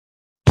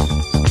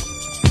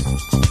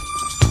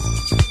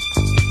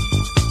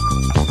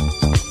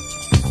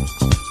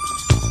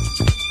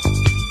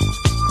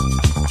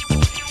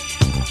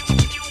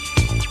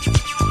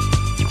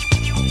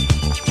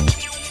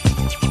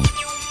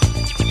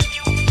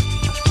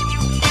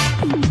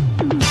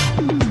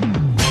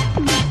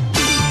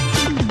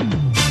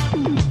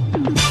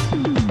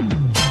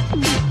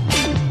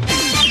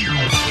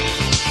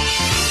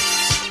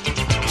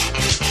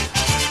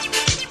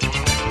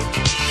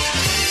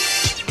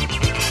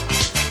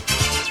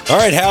All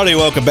right, howdy.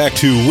 Welcome back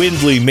to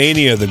Windley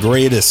Mania, the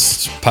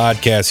greatest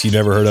podcast you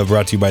never heard of,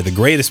 brought to you by the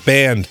greatest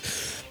band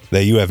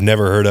that you have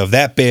never heard of.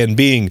 That band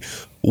being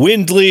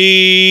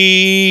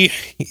Windley.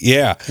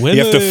 Yeah. Windley.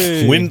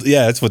 You have to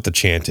yeah, that's what the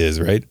chant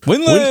is, right?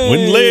 Windley.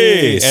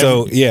 Windley.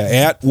 So, yeah,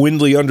 at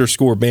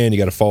Windley_band, you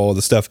got to follow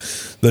the stuff.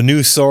 The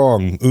new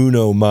song,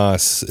 Uno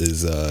Mas,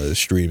 is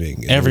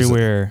streaming.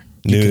 Everywhere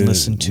you can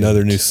listen to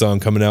another new song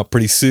coming out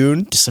pretty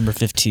soon. December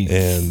 15th.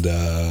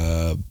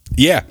 And,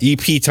 yeah,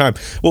 EP time.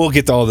 We'll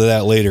get to all of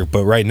that later.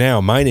 But right now,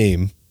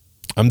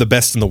 I'm the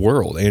best in the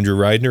world, Andrew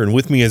Reidner. And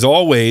with me, as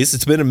always,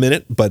 it's been a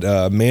minute, but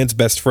man's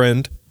best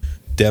friend,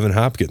 Devin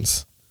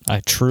Hopkins.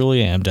 I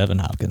truly am Devin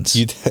Hopkins.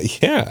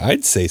 Yeah,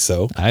 I'd say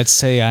so. I'd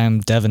say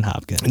I'm Devin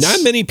Hopkins. Not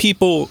many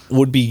people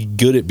would be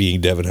good at being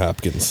Devin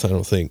Hopkins, I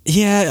don't think.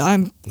 Yeah,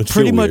 I'm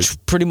pretty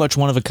much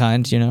one of a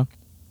kind, you know?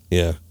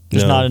 Yeah.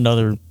 There's not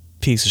another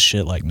piece of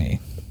shit like me.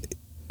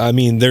 I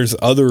mean, there's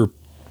other,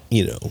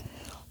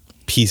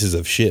 pieces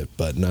of shit,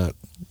 but not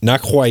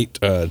quite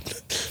to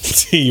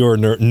your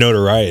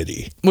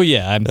notoriety. Well,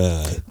 yeah,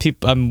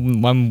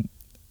 I'm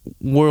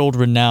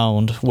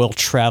world-renowned,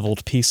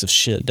 well-traveled piece of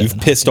shit. Devin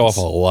You've pissed Hopkins.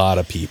 off a lot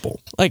of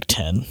people. Like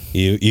 10.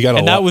 You got a lot.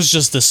 And that was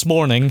just this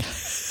morning.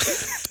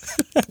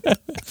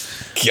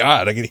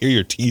 God, I can hear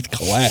your teeth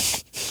clack.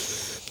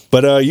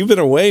 But you've been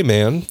away,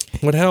 man.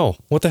 What the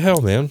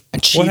hell, man?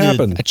 What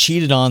happened? I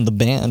cheated on the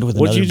band with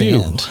What'd another you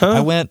do? band.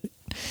 Huh?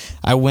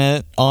 I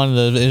went on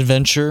an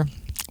adventure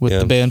with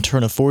the band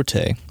Turn of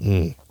Forte.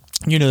 Mm.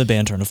 You know the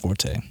band Turn of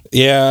Forte.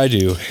 Yeah, I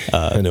do.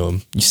 I know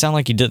him. You sound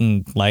like you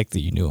didn't like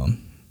that you knew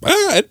him.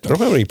 I don't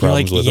have any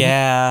problems with him.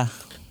 Yeah.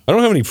 I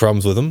don't have any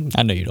problems with him.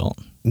 I know you don't.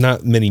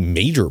 Not many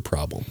major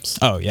problems.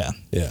 Oh, yeah.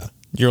 Yeah.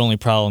 Your only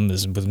problem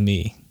is with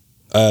me.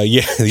 Yeah,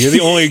 you're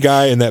the only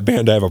guy in that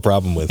band I have a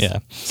problem with. Yeah.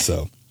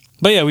 So.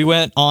 But yeah, we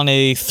went on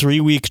a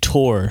 3-week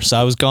tour. So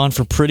I was gone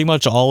for pretty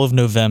much all of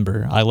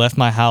November. I left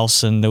my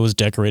house and it was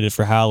decorated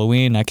for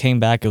Halloween. I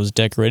came back, it was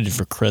decorated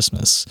for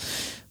Christmas.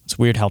 It's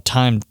weird how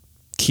time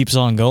keeps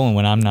on going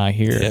when I'm not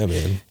here. Yeah,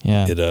 man.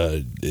 Yeah.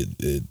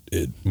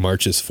 It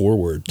marches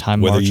forward. Time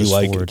whether marches you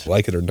forward.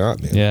 like it or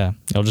not, man. Yeah.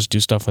 It'll just do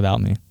stuff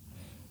without me.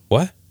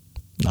 What?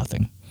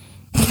 Nothing.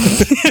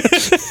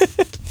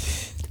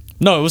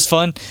 No, it was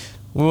fun.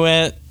 We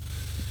went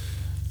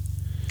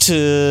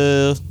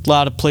to a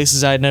lot of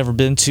places I'd never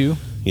been to.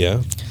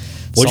 Yeah.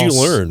 What'd you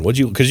learn?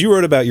 Because you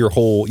wrote about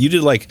you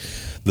did like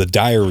the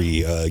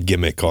diary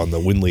gimmick on the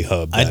Windley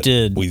Hub. I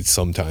did. We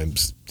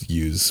sometimes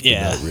use,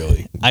 Yeah. but not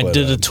really. I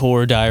did a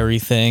tour diary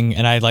thing,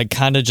 and I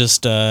kind of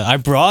just I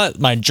brought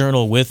my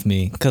journal with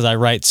me because I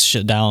write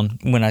shit down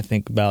when I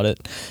think about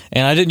it,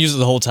 and I didn't use it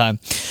the whole time.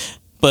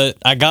 But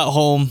I got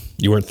home.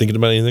 You weren't thinking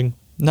about anything?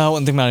 No, I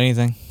wasn't thinking about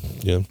anything.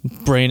 Yeah.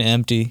 Brain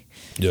empty.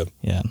 Yeah.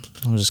 Yeah.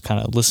 I was just kind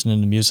of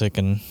listening to music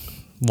and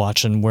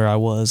watching where I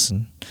was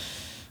and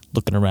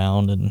looking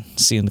around and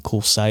seeing the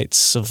cool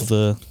sights of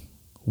the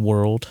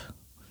world,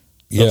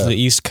 of the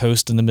East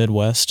Coast and the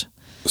Midwest.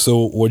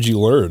 So what'd you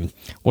learn?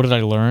 What did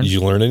I learn? Did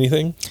you learn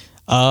anything?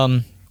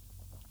 Not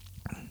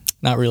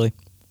really.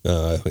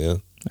 Yeah.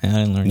 I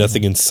didn't learn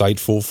Nothing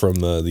insightful from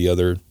the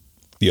other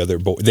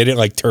boy. They didn't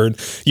like turn.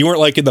 You weren't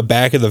like in the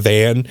back of the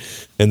van,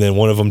 and then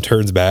one of them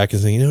turns back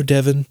and says,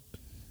 Devin,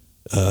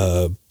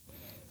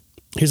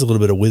 here's a little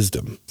bit of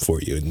wisdom for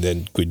you, and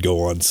then could go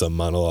on some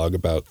monologue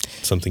about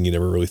something you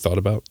never really thought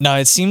about. No,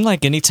 it seemed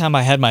like anytime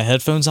I had my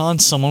headphones on,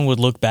 someone would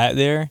look back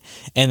there,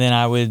 and then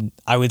I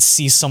would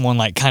see someone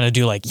like kind of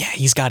do like, yeah,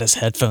 he's got his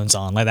headphones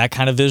on, like that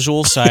kind of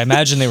visual. So I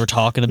imagine they were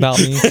talking about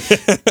me.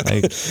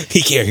 Like,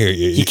 he can't hear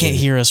you. He can't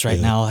hear us right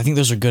now. I think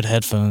those are good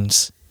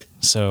headphones.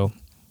 So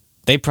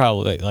they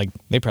probably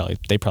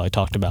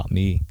talked about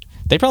me.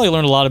 They probably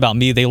learned a lot about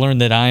me. They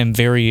learned that I am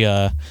very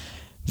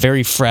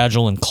very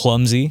fragile and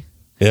clumsy.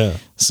 Yeah.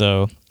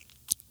 So,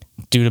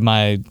 due to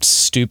my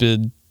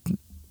stupid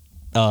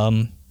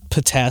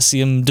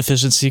potassium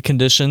deficiency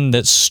condition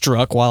that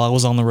struck while I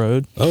was on the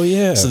road. Oh,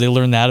 yeah. So they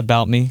learned that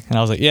about me. And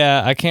I was like,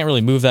 yeah, I can't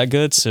really move that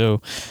good.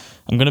 So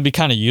I'm going to be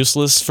kind of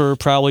useless for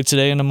probably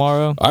today and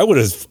tomorrow.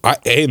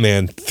 Hey,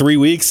 man, 3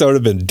 weeks, I would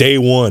have been day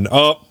one.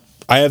 Oh,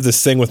 I have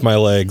this thing with my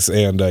legs,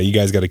 and you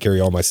guys got to carry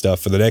all my stuff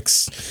for the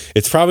next.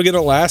 It's probably going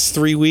to last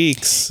 3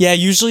 weeks. Yeah,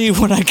 usually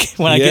when I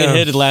get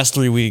hit, it lasts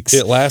 3 weeks.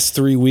 It lasts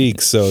 3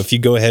 weeks. So if you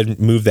go ahead and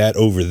move that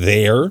over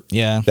there,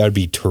 that would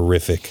be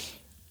terrific.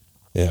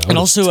 Yeah. And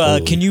also,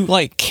 can you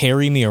like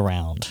carry me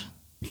around?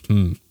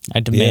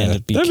 I demand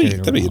it be carried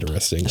around. That'd be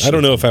interesting. I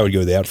don't know if I would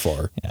go that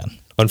far. Yeah.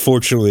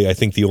 Unfortunately, I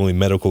think the only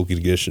medical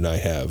condition I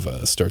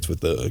have starts with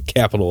the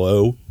capital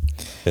O.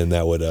 And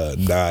that would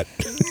not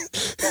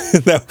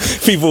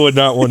people would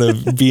not want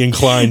to be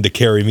inclined to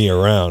carry me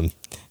around.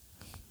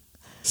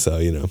 So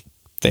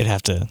they'd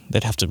have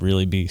to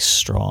really be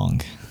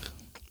strong.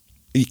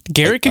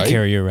 Garrett could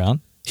carry you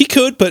around. He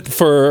could, but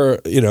for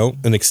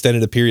an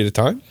extended period of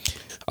time,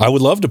 I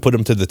would love to put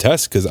him to the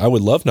test because I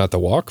would love not to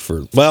walk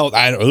for. Well,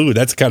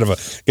 that's kind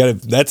of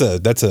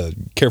that's a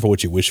careful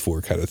what you wish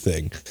for kind of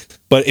thing.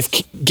 But if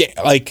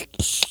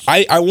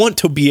I want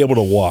to be able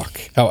to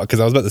walk, because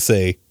I was about to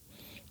say.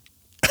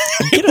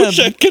 I wish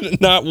I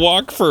could not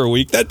walk for a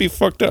week. That'd be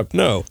fucked up.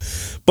 No.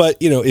 But,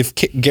 if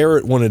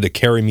Garrett wanted to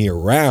carry me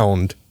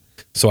around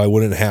so I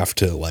wouldn't have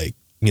to, like,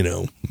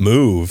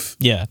 move.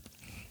 Yeah.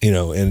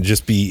 And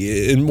just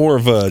be in more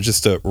of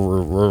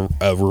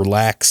a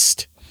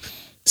relaxed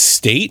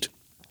state,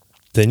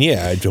 then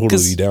yeah, I'd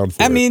totally be down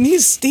for it. I mean,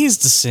 he's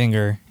the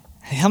singer.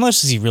 How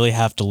much does he really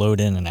have to load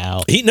in and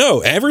out?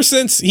 Ever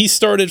since he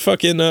started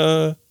fucking,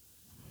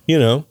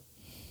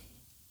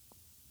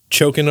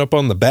 choking up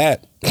on the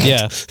bat.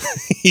 Yeah.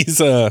 He's,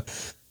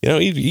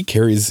 he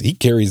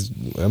carries,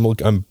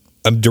 I'm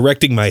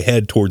directing my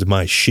head towards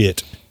my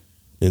shit.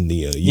 In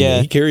the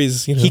he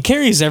carries he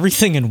carries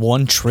everything in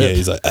one trip. Yeah,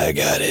 he's like, I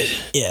got it.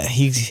 Yeah,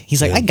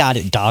 he's like, I got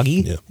it,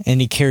 doggy. Yeah.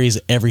 And he carries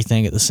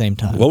everything at the same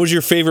time. What was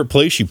your favorite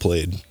place you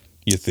played?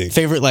 You think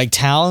favorite like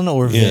town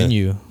or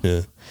venue?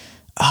 Yeah.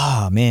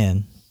 Ah,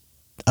 man.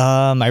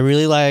 I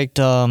really liked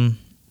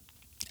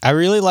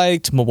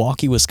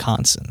Milwaukee,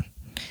 Wisconsin.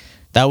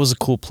 That was a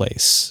cool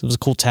place. It was a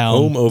cool town.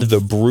 Home of the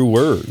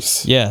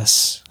Brewers.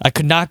 Yes, I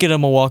could not get a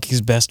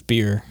Milwaukee's best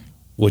beer.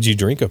 What'd you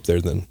drink up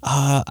there then?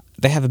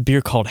 They have a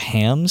beer called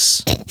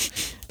Hams.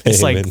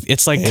 It's like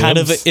Hams? kind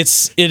of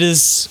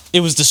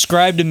it was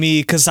described to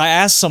me because I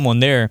asked someone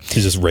there. It's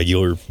just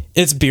regular.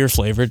 It's beer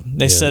flavored.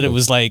 They said it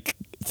was like,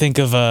 think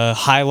of a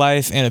High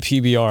Life and a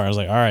PBR. I was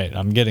like, all right,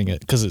 I'm getting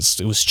it because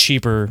it was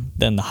cheaper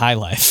than the High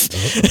Life,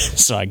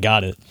 so I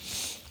got it.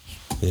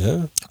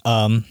 Yeah.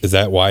 Is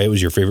that why it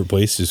was your favorite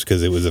place? Just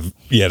because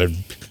you had a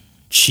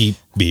cheap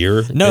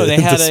beer? No, they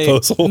had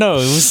disposal?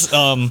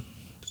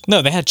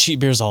 No, they had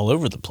cheap beers all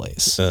over the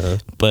place.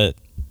 But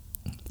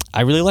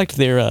I really liked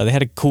they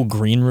had a cool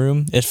green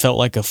room. It felt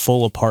like a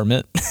full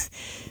apartment.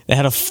 They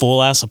had a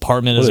full ass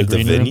apartment as a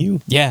green room. Venue?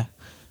 Yeah.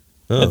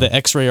 Oh. The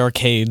X-Ray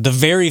Arcade. The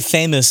very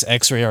famous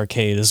X-Ray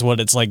Arcade is what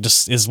it's like,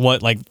 just is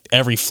what like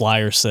every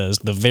flyer says.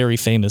 The very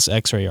famous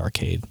X-Ray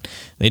Arcade.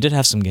 They did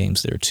have some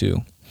games there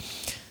too.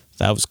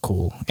 That was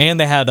cool. And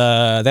they had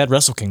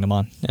Wrestle Kingdom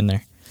on in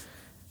there.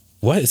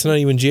 What? It's not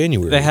even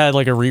January. They had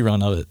like a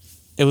rerun of it.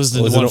 It was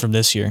the one from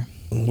this year.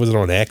 Was it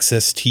on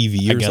Access TV or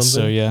something? I guess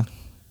so, yeah.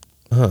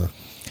 Huh.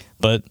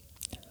 But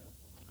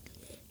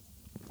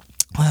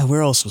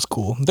where else was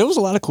cool? There was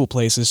a lot of cool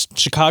places.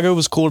 Chicago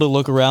was cool to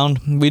look around.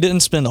 We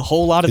didn't spend a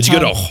whole lot of time.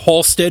 Did you go to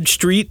Halstead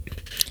Street?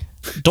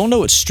 Don't know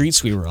what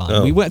streets we were on.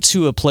 Oh. We went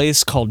to a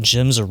place called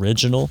Jim's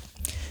Original.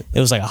 It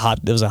was like a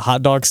hot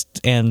dog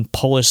and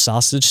Polish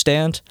sausage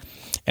stand,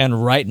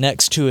 and right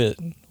next to it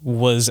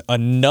was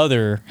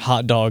another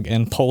hot dog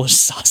and Polish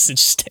sausage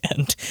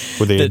stand.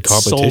 Were they in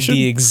competition? Sold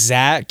the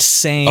exact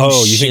same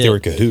Oh, you shit. think they were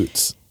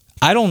cahoots?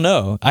 I don't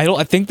know.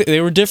 I think that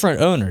they were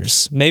different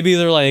owners. Maybe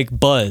they're like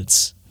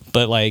buds,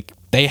 but like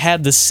they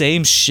had the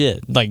same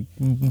shit. Like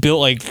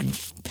built like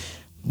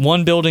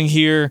one building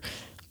here,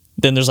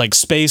 then there's like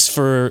space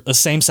for a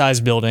same size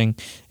building,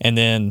 and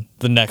then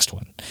the next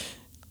one.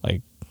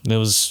 Like it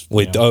was.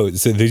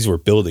 So these were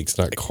buildings,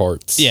 not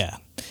carts. Yeah.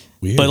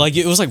 Weird. But like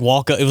it was like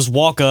walk up. It was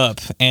walk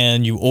up,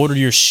 and you order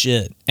your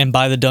shit, and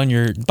by the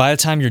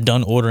time you're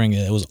done ordering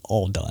it, it was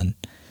all done.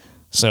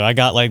 So I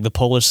got like the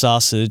Polish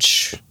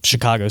sausage,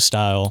 Chicago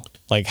style,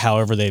 like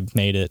however they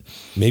made it.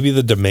 Maybe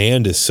the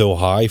demand is so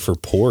high for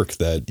pork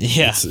that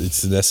Yeah.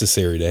 it's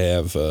necessary to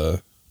have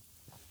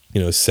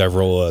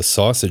several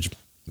sausage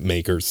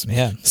makers.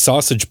 Yeah.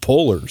 Sausage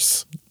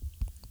pullers,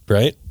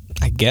 right?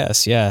 I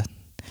guess, yeah.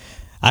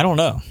 I don't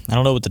know. I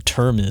don't know what the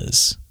term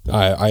is.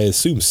 I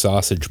assume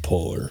sausage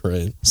puller,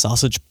 right?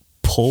 Sausage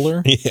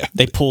puller? Yeah.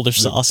 They pull their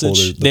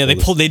sausage.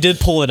 They did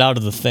pull it out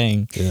of the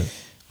thing. Yeah.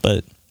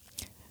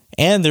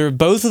 And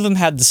both of them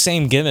had the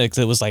same gimmick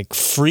that was like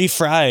free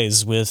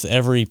fries with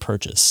every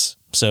purchase.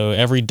 So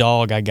every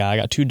dog I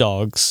got 2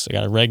 dogs. I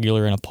got a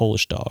regular and a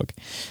Polish dog.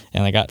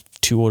 And I got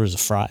 2 orders of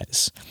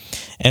fries.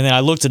 And then I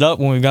looked it up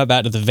when we got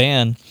back to the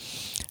van,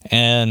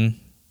 and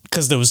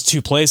because there was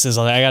 2 places,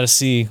 I got to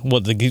see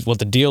what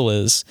the deal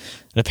is.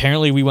 And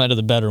apparently we went to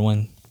the better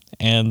one.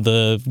 And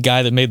the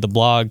guy that made the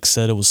blog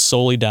said it was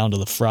solely down to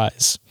the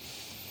fries,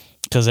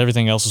 because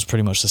everything else was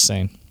pretty much the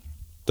same.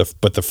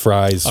 But the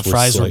fries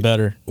were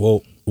better.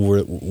 Well,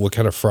 what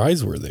kind of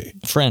fries were they?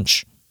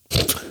 French.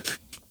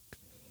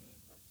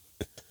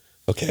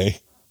 Okay.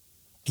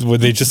 Were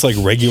they just like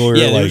regular,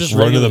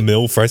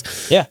 run-of-the-mill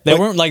fries? Yeah, they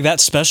weren't like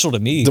that special to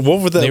me.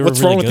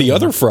 What's wrong with the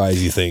other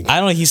fries, you think? I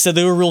don't know. He said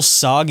they were real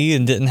soggy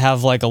and didn't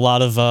have like a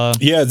lot of...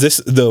 Yeah,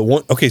 so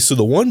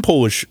the one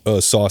Polish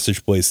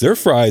sausage place, their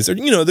fries,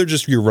 they're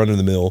just your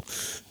run-of-the-mill,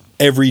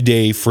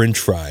 everyday French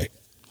fry.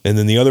 And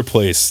then the other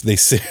place,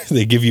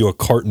 they give you a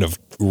carton of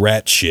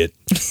rat shit,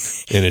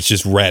 and it's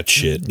just rat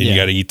shit, and you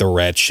got to eat the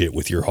rat shit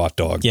with your hot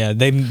dog. Yeah,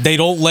 they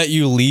don't let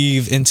you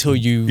leave until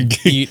you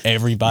eat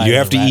every bite. You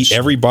have to eat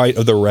every bite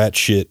of the rat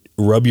shit,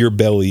 rub your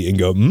belly, and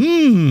go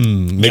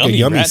make a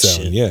yummy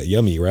sound. Shit. Yeah,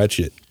 yummy rat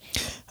shit.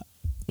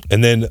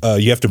 And then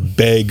you have to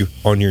beg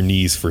on your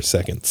knees for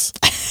seconds.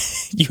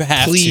 You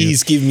have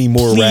Please to. give me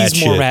more rat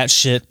shit. Please more rat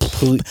shit.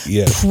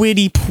 Yeah.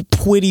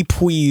 Pretty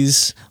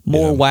please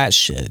more rat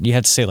shit. You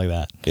have to say it like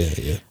that.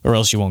 Yeah. Or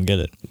else you won't get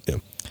it. Yeah.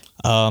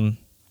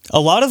 A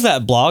lot of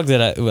that blog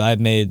that I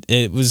made,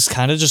 it was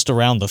kind of just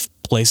around the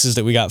places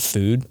that we got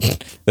food.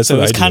 That's so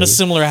what it's I kind of do.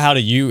 similar how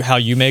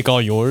you make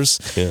all yours.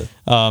 Yeah.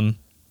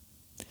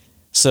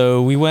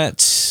 So we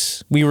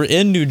were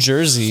in New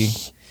Jersey,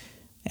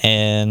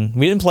 and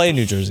we didn't play in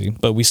New Jersey,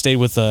 but we stayed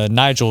with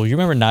Nigel. You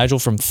remember Nigel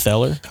from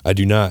Feller? I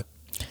do not.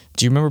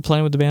 Do you remember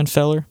playing with the band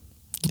Feller?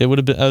 It would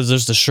have been.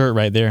 There's the shirt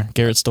right there.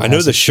 Garrett still. I has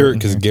know the his shirt in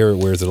because here. Garrett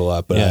wears it a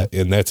lot, but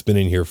Yeah. and that's been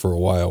in here for a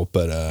while.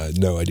 But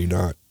no, I do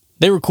not.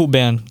 They were a cool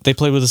band. They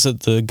played with us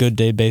at the Good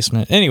Day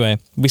Basement. Anyway,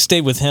 we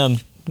stayed with him,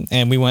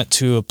 and we went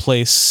to a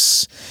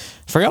place.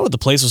 I forgot what the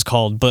place was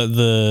called, but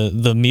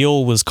the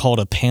meal was called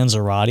a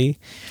panzerotti,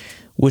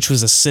 which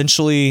was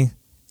essentially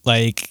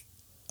like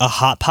a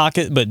hot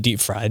pocket but deep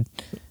fried.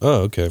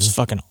 Oh, okay. It was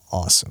fucking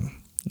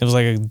awesome. It was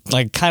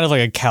kind of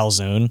like a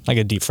calzone, like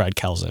a deep fried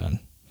calzone.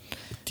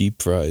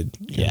 Deep fried.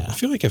 Yeah. I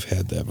feel like I've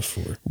had that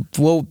before.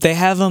 Well, they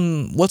have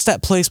them. What's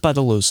that place by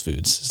the Lowe's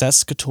Foods? Is that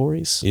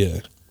Scatori's? Yeah.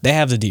 They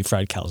have the deep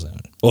fried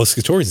calzone. Well,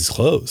 Scatori's is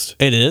closed.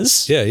 It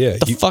is? Yeah, yeah.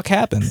 The fuck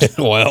happened?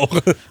 Well,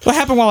 What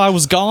happened while I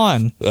was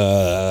gone?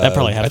 That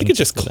probably happened. I think it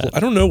just. for that. I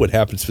don't know what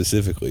happened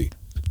specifically.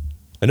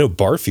 I know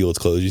Barfield's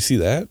closed. You see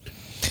that?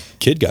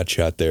 Kid got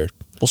shot there.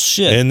 Well,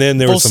 shit. And then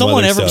there was some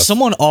other stuff.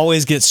 Someone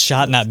always gets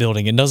shot in that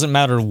building. It doesn't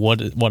matter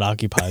what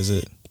occupies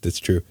it. That's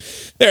true.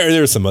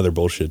 There's some other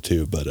bullshit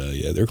too, but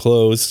yeah, they're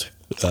closed.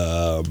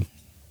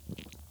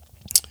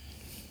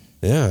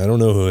 Yeah, I don't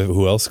know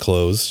who else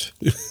closed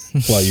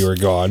while you were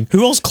gone.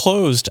 Who else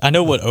closed? I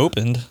know what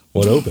opened.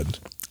 What opened?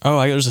 Oh,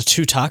 there's a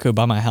Two Taco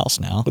by my house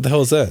now. What the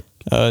hell is that?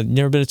 You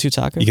never been to Two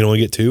Taco? You can only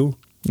get two?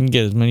 You can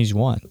get as many as you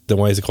want. Then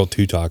why is it called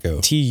Two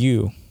Taco?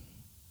 TU.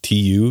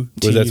 TU?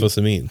 What is that supposed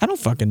to mean? I don't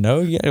fucking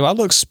know. Yeah, I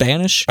look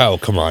Spanish. Oh,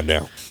 come on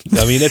now.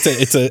 I mean,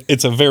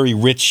 it's a very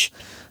rich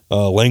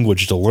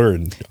language to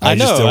learn. I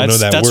know. just don't know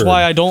that that's word.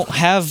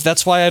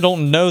 That's why I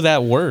don't know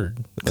that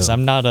word, because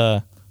I'm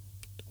not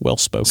well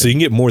spoken. So you can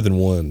get more than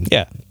one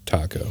Yeah,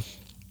 taco.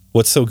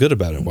 What's so good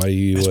about it? Why do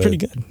you? it's pretty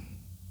good.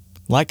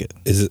 Like it.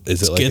 Is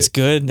it like It's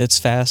good. It's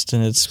fast,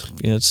 and it's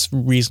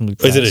reasonably Is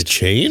priced. it a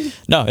chain?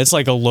 No, it's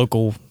like a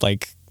local.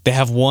 Like they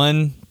have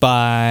one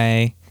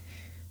by,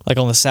 like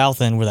on the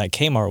south end where that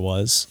Kmart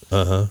was,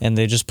 and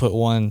they just put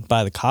one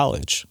by the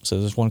college. So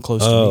there's one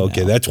close to me. Oh,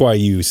 okay. now. That's why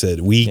you said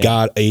we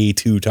got a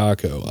Two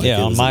Taco. Like yeah,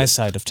 it on was my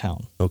side of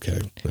town, Okay,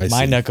 I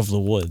my see. neck of the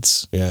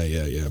woods. Yeah.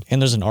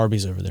 And there's an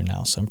Arby's over there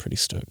now, so I'm pretty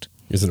stoked.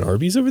 There's an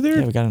Arby's over there.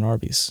 Yeah, we got an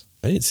Arby's.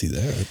 I didn't see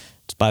that.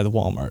 It's by the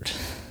Walmart.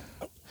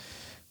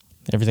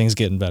 Everything's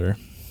getting better.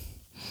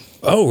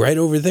 Oh, right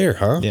over there,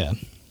 huh? Yeah.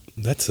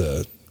 That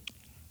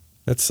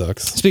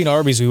sucks. Speaking of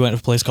Arby's, we went to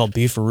a place called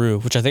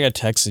Beefaroo, which I think I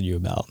texted you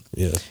about.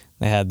 Yeah.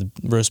 They had the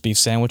roast beef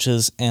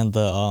sandwiches and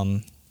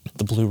the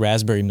blue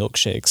raspberry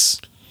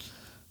milkshakes.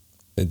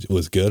 It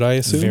was good, I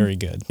assume. Very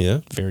good. Yeah.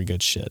 Very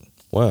good shit.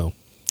 Wow.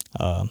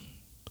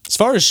 As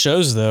far as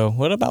shows, though,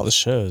 what about the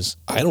shows?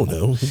 I don't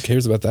know. Who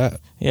cares about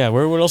that? Yeah,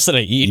 what else did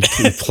I eat?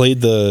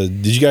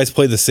 Did you guys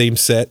play the same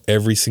set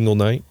every single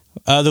night?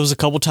 There was a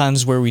couple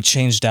times where we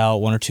changed out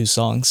one or two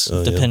songs, Oh,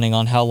 yeah. depending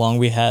on how long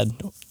we had.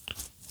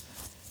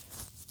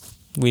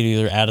 We'd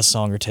either add a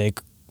song or take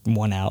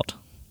one out.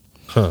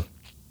 Huh.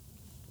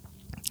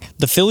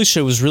 The Philly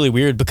show was really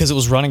weird because it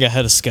was running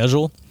ahead of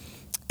schedule,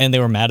 and they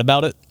were mad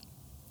about it.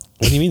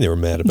 What do you mean they were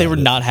mad about it? They were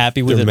not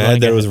happy with They it. were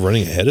mad that it was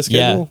running ahead of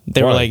Yeah, schedule?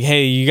 they were Why? like,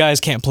 "Hey, you guys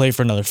can't play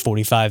for another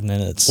 45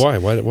 minutes." Why?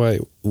 Why?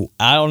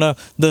 I don't know.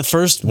 The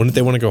first, Wouldn't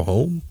they want to go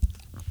home?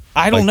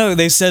 I don't like- know.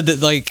 They said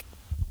that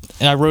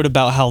and I wrote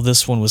about how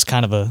this one was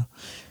kind of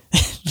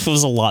it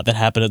was a lot that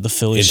happened at the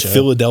Philly In show.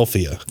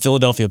 Philadelphia.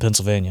 Philadelphia,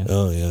 Pennsylvania.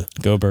 Oh, yeah.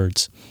 Go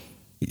Birds.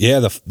 Yeah,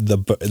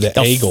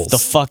 the Eagles. The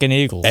fucking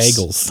Eagles.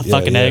 Eagles. The Yeah,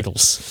 fucking yeah.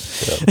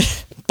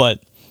 Eagles.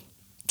 But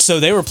so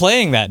they were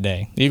playing that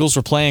day. The Eagles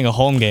were playing a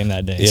home game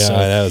that day. Yeah, so,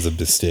 that was a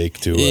mistake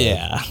too.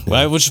 yeah.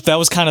 Well, which that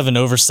was kind of an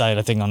oversight,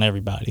 I think, on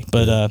everybody.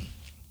 But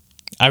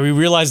I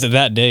realized it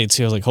that day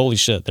too. I was like, "Holy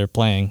shit, they're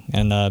playing!"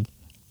 And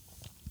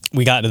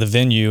we got to the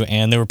venue,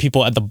 and there were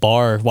people at the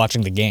bar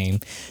watching the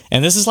game.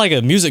 And this is like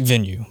a music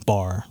venue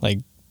bar. Like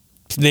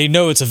they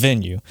know it's a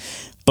venue.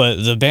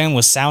 But the band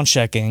was sound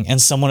checking, and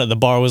someone at the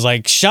bar was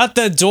like, "Shut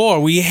the door!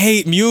 We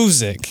hate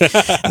music."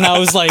 And I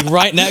was like,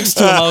 right next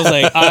to him, I was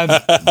like,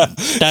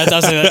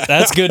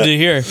 "That's good to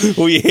hear.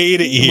 We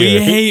hate it here.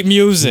 We hate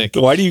music."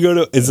 Why do you go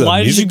to? Is it Why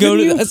a did you music go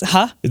venue? to?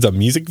 Huh? It's a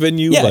music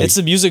venue. Yeah, Like, it's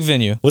a music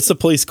venue. what's the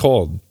place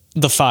called?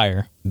 The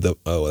Fire.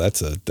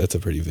 That's a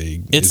pretty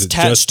vague. It's is it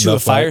attached just to the a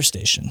fire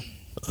station.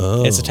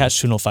 Oh, It's attached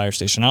to an old fire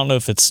station. I don't know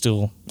if it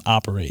still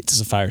operates as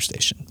a fire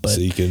station, but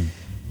so you can.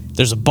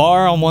 there's a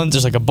bar on one.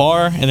 There's like a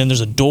bar, and then there's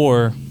a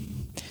door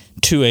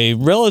to a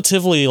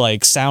relatively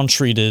like sound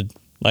treated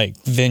like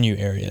venue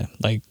area.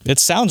 Like it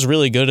sounds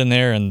really good in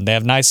there, and they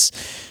have nice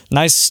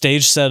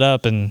stage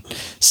setup and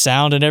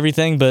sound and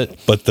everything. But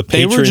the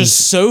they were patrons.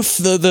 just so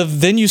the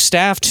venue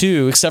staff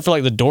too, except for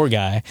like the door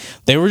guy.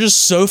 They were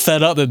just so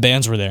fed up that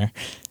bands were there.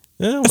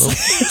 Yeah, well,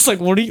 It's like,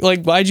 what do you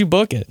like? Why'd you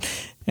book it?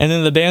 And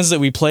then the bands that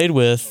we played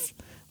with,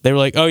 they were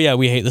like, "Oh yeah,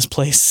 we hate this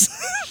place."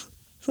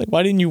 It's like,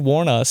 why didn't you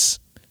warn us?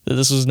 that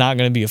this was not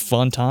going to be a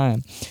fun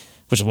time,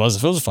 which it was.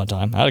 If it was a fun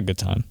time, I had a good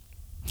time.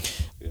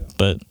 Yeah.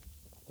 But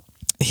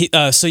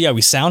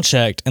we sound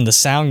checked, and the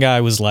sound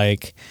guy was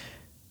like,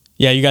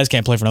 "Yeah, you guys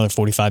can't play for another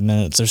 45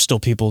 minutes. There's still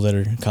people that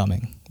are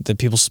coming. The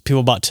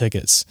people bought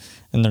tickets,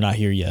 and they're not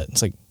here yet."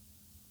 It's like,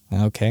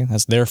 okay,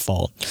 that's their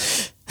fault.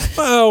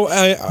 Well,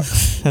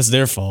 That's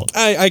their fault.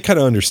 I kind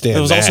of understand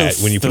It was that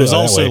also when you put there was it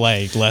that also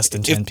way. like less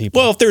than 10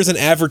 people. Well, if there's an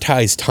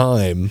advertised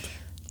time,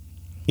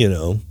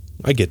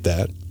 I get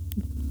that.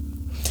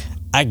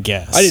 I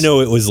guess I didn't know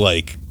it was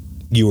like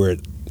you were.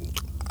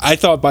 I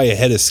thought by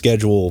ahead of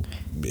schedule,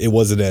 it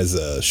wasn't as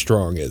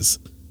strong as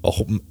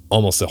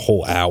almost a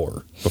whole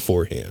hour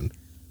beforehand.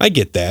 I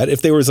get that.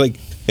 If there was like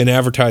an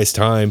advertised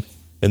time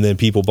and then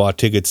people bought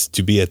tickets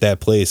to be at that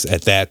place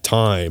at that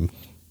time,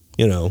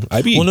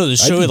 I'd be. Well, no, the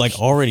show had like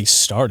already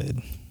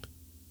started.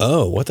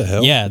 Oh, what the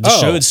hell? Yeah, the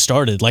show had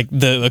started. Like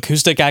the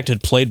acoustic act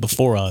had played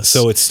before us.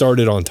 So it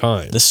started on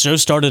time. The show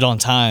started on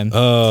time.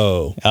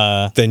 Oh.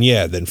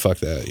 Then fuck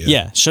that.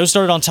 Yeah, show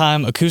started on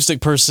time.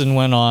 Acoustic person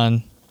went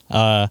on.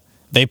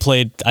 They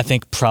played, I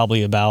think,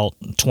 probably about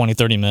 20,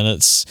 30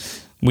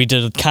 minutes. We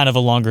did kind of a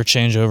longer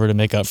changeover to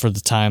make up for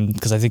the time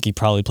because I think he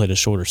probably played a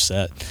shorter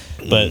set.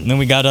 But then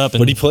we got up and...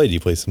 What did he play? Did he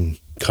play some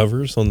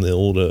covers on the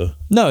old...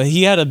 No,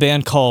 he had a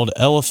band called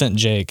Elephant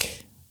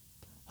Jake.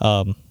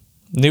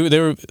 They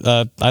were.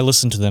 I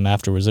listened to them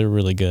afterwards. They were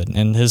really good,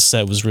 and his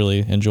set was really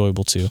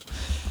enjoyable too.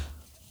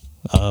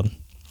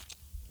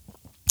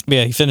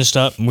 Yeah, he finished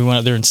up, and we went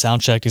out there and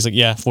sound checked. He's like,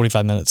 "Yeah,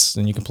 45 minutes,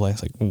 then you can play."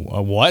 It's like,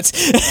 what?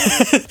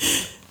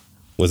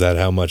 Was that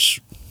how much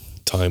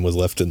time was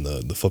left in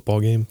the football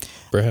game?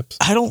 Perhaps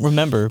I don't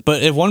remember,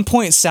 but at one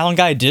point, sound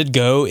guy did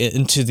go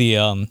into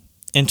the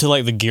into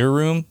like the gear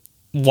room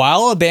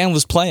while a band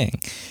was playing,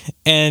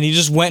 and he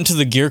just went into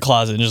the gear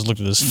closet and just looked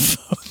at his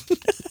phone.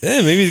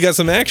 Yeah, maybe he's got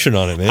some action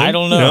on it, man. I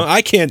don't know.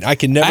 I can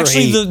never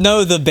actually hate.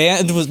 the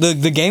band was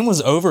the game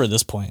was over at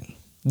this point.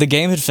 The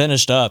game had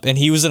finished up, and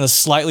he was in a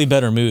slightly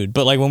better mood.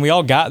 But like when we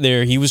all got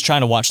there, he was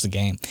trying to watch the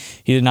game.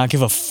 He did not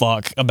give a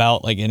fuck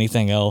about like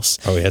anything else.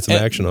 Oh, he had some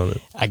action on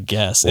it, I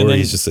guess. or and then,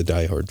 he's just a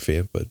diehard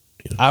fan. But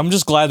I'm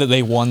just glad that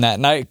they won that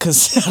night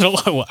because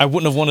I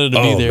wouldn't have wanted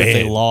to be there if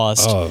they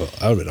lost. Oh,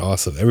 that would have been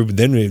awesome.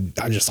 Then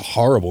I'm just a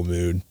horrible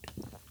mood.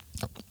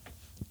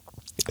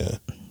 Yeah.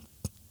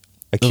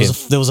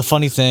 There was a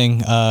funny thing.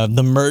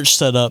 The merch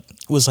setup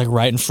was like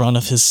right in front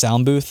of his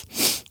sound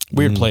booth.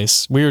 Weird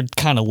place. Weird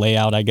kind of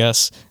layout, I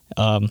guess.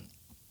 And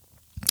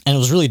it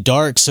was really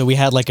dark, so we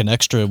had like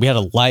we had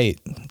a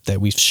light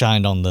that we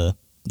shined on the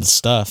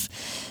stuff.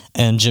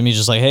 And Jimmy's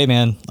just like, "Hey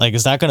man, like,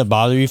 is that going to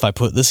bother you if I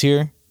put this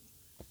here?"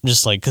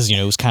 Just like, cause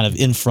it was kind of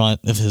in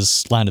front of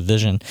his line of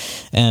vision.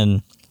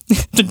 And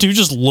the dude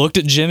just looked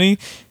at Jimmy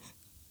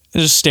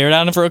and just stared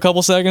at him for a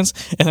couple seconds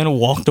and then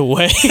walked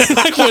away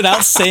like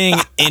without saying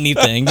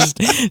anything. Just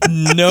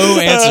no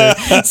answer.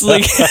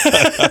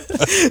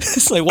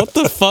 It's like what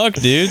the fuck,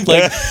 dude?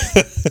 Like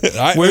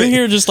we're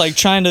here just like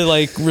trying to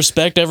like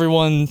respect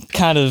everyone,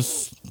 kind of.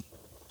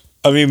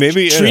 I mean,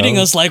 maybe treating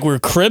us like we're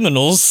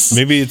criminals.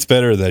 Maybe it's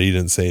better that he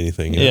didn't say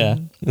anything. Yeah.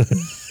 You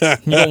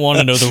don't want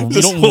to know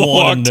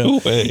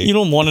the. You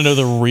don't want to know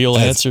the real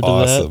answer to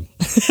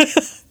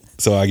that.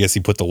 So I guess he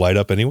put the light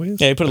up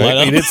anyways? Yeah, he put the light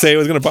up. He didn't say it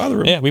was going to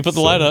bother him. Yeah, we put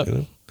the light up. I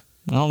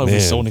don't know if we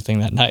sold anything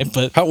that night,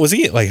 but... How was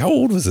he? Like, how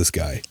old was this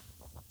guy?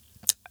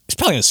 He's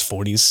probably in his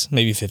 40s,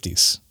 maybe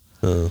 50s.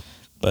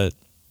 But,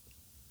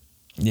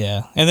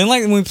 yeah. And then,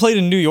 like, when we played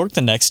in New York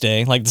the next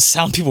day, like, the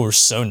sound people were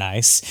so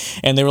nice.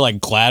 And they were,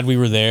 like, glad we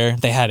were there.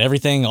 They had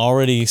everything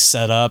already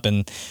set up,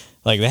 and,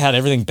 like, they had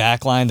everything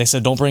backlined. They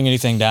said, don't bring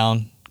anything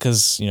down,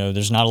 because,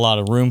 there's not a lot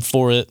of room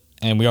for it,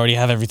 and we already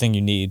have everything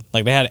you need.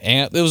 Like, they had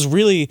amp. It was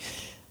really...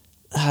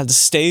 the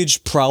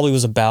stage probably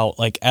was about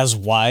like as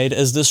wide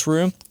as this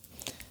room,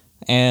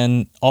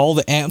 and all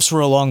the amps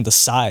were along the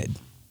side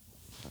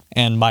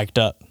and mic'd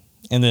up,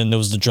 and then there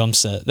was the drum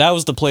set. That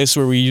was the place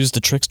where we used the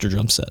Trickster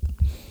drum set.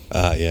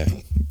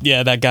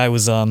 Yeah, that guy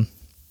was the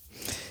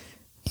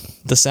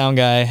sound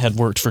guy had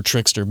worked for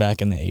Trickster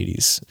back in the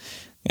 80s.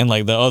 And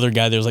like the other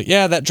guy there was like,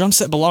 yeah, that drum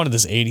set belonged to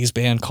this 80s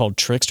band called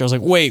Trickster. I was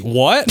like, wait,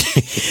 what?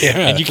 Yeah.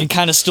 And you can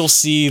kind of still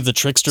see the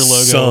Trickster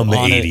logo Some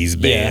on 80s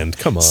it. band.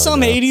 Yeah. Come on. Some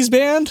 80s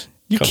band?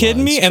 You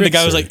kidding me? And the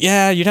guy was like,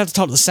 yeah, you'd have to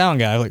talk to the sound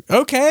guy. I was like,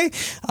 okay,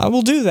 I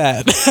will do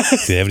that. Do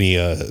they have any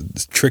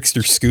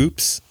Trickster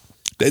scoops?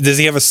 Does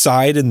he have a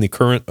side in the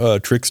current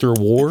Trickster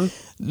war?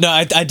 No,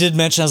 I did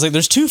mention, I was like,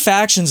 there's two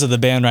factions of the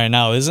band right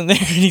now, isn't there?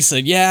 And he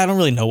said, yeah, I don't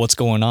really know what's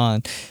going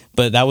on.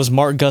 But that was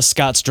Mark Gus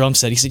Scott's drum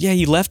set. He said, yeah,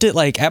 he left it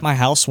like at my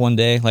house one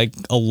day, like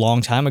a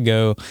long time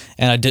ago.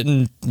 And it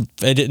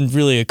didn't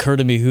really occur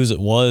to me whose it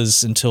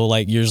was until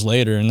like years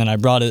later. And then I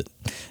brought it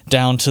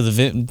down to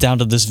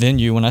this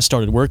venue when I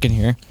started working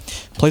here.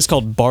 A place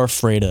called Bar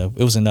Fredo.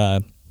 It was in,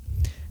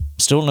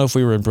 still don't know if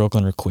we were in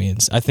Brooklyn or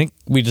Queens. I think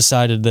we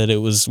decided that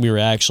we were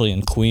actually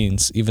in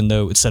Queens, even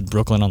though it said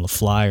Brooklyn on the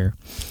flyer.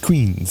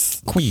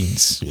 Queens.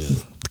 Yeah.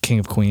 The King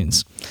of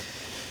Queens.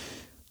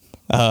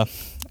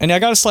 And I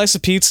got a slice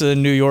of pizza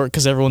in New York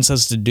because everyone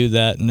says to do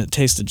that, and it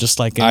tasted just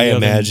like any I other,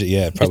 imagine,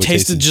 yeah. It probably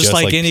tasted just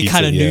like any pizza,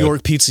 kind of New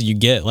York pizza you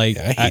get. Like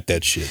I hate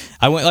that shit.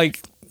 I went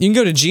like you can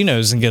go to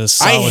Gino's and get a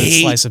solid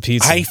slice of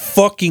pizza. I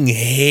fucking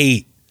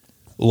hate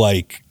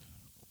like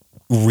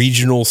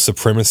regional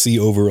supremacy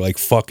over like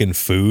fucking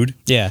food.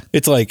 Yeah.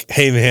 It's like,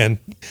 hey man,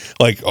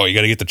 like, oh, you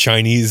got to get the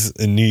Chinese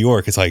in New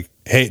York. It's like,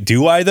 hey,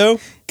 do I though?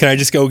 Can I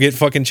just go get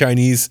fucking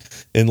Chinese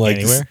in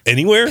like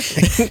anywhere?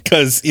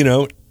 Because, you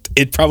know,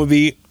 it'd probably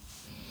be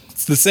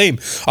it's the same.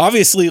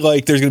 Obviously,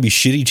 like there's going to be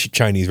shitty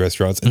Chinese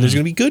restaurants and there's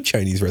going to be good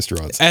Chinese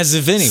restaurants. As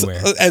of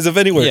anywhere.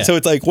 Yeah. So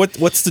it's like,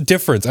 what's the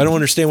difference? I don't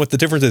understand what the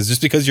difference is.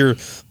 Just because you're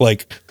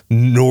like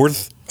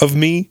north of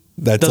me,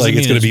 that's doesn't like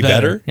it's going to be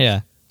better.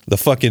 Yeah. The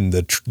fucking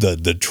the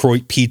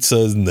Detroit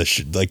pizzas and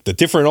like the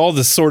different all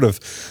this sort of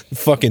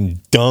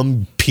fucking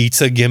dumb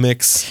pizza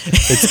gimmicks.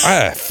 It's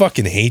I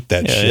fucking hate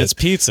that shit. It's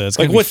pizza. It's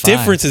like gonna what be fine.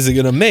 difference is it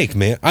gonna make,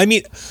 man? I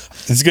mean,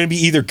 it's gonna be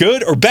either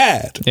good or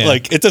bad. Yeah.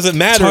 Like it doesn't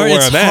matter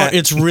where I'm at.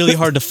 It's really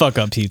hard to fuck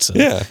up pizza.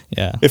 Yeah,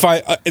 yeah. If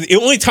the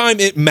only time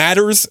it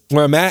matters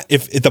where I'm at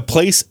if the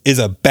place is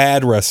a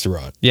bad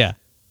restaurant. Yeah.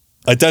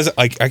 It doesn't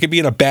like I could be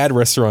in a bad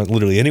restaurant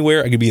literally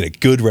anywhere. I could be in a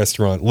good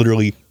restaurant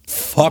literally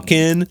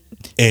fucking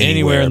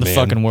anywhere in the man.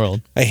 Fucking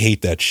world. I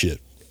hate that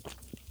shit.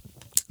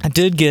 I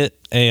did get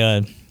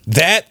a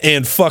that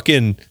and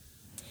fucking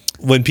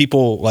when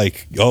people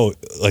like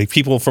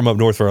people from up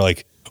north are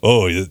like,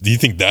 oh, do you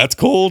think that's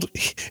cold?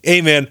 Hey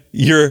man,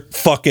 you're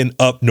fucking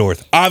up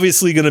north.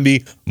 Obviously gonna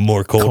be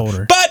more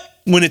colder. But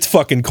when it's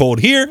fucking cold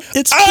here,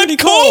 it's pretty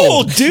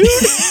cold, dude.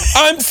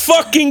 I'm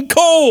fucking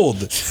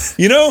cold.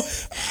 You know,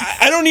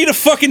 I don't need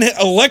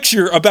a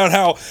lecture about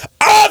how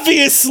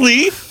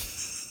obviously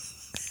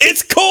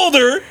it's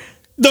colder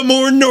the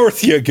more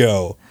north you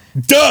go.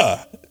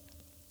 Duh.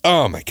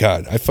 Oh my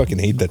god, I fucking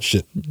hate that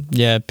shit.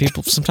 Yeah,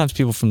 sometimes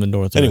people from the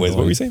north. Anyways,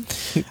 what were you saying?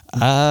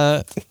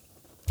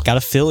 Got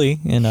a Philly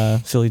in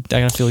Philly. I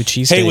got a Philly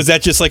cheesesteak. Hey, was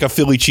that just like a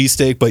Philly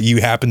cheesesteak, but you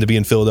happen to be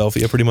in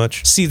Philadelphia, pretty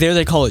much? See, there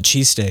they call it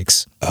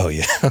cheesesteaks. Oh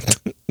yeah.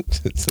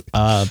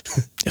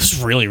 It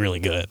was really, really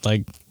good.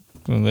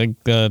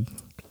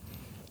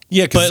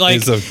 Yeah, because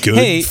it's a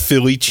good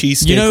Philly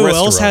cheesesteak. You know who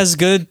restaurant. else has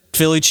good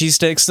Philly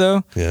cheesesteaks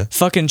though? Yeah.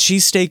 Fucking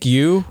Cheesesteak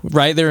U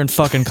right there in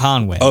fucking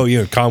Conway. Oh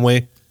yeah,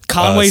 Conway,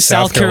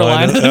 South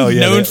Carolina. Oh,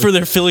 yeah, known for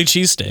their Philly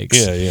cheesesteaks.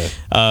 Yeah,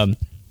 yeah.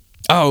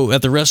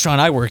 At the restaurant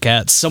I work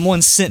at,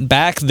 someone sent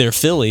back their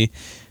Philly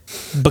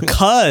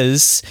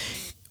because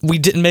we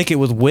didn't make it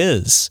with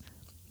whiz.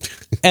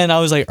 And I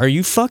was like, "Are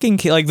you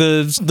fucking like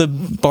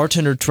the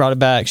bartender trotted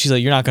back? She's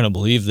like, "You're not gonna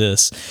believe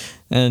this."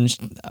 And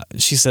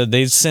she said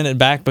they sent it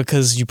back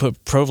because you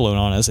put provolone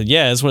on it. I said,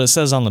 "Yeah, that's what it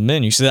says on the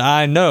menu." She said,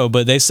 "I know,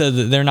 but they said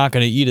that they're not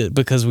going to eat it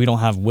because we don't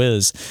have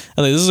whiz."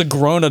 I was like, this is a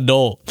grown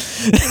adult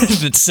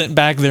that sent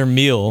back their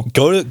meal.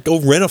 Go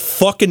rent a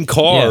fucking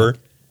car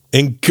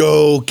and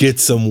go get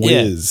some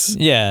whiz.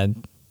 Yeah.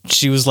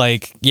 She was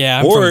like,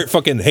 "Yeah,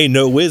 fucking hey,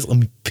 no whiz. Let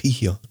me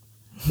pee on.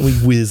 Let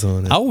me whiz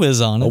on it. I'll whiz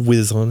on it. I'll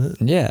whiz on it.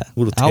 Yeah,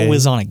 I'll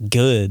whiz on it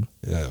good."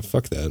 Yeah,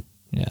 fuck that.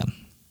 Yeah.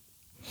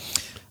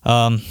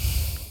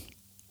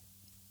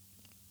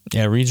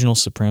 Yeah, regional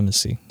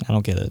supremacy. I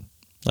don't get it.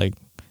 Like,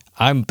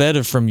 I'm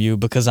better from you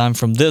because I'm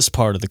from this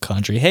part of the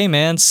country. Hey,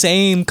 man,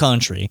 same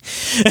country.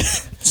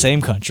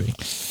 Same country.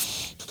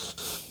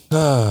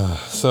 But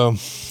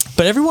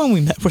everyone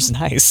we met was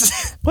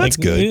nice. That's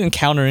good. We didn't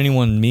encounter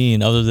anyone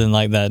mean other than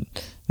like that,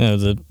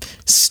 the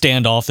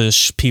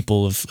standoffish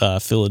people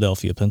of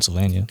Philadelphia,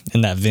 Pennsylvania,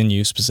 in that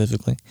venue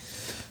specifically.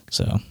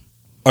 So,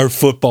 our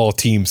football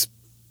team's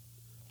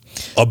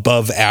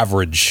above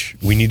average.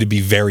 We need to be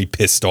very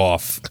pissed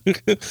off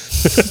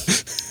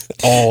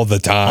all the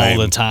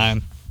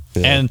time.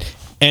 Yeah.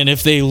 And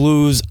if they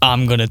lose,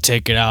 I'm gonna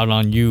take it out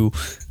on you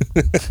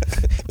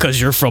because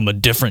you're from a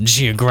different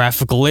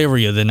geographical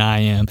area than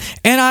I am,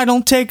 and I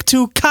don't take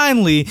too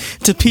kindly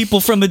to people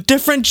from a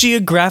different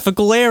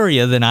geographical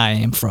area than I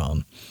am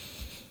from.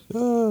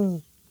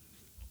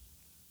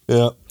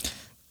 Yeah.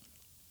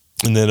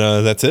 And then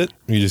that's it?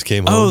 You just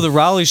came home? Oh, the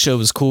Raleigh show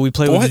was cool. We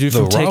played with the dude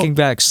from Taking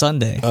Back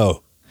Sunday.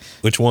 Oh,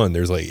 which one?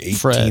 There's like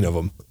 18 of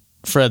them.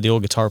 Fred, the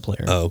old guitar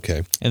player. Oh,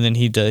 okay. And then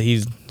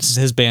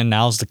his band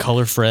now is the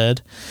Color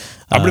Fred.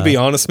 I'm going to be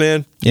honest,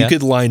 man. Yeah. You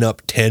could line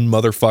up 10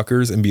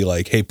 motherfuckers and be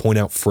like, hey, point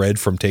out Fred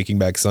from Taking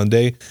Back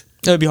Sunday.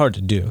 It'd be hard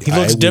to do. He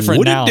looks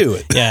different now. I wouldn't do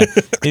it. Yeah.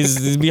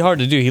 It'd be hard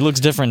to do. He looks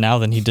different now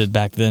than he did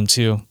back then,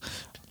 too.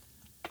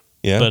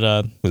 Yeah.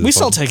 But we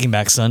saw Taking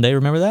Back Sunday.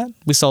 Remember that?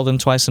 We saw them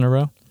twice in a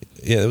row.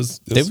 Yeah,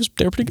 they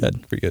were pretty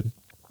good. Pretty good.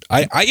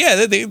 They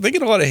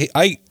get a lot of hate.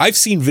 I've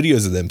seen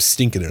videos of them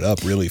stinking it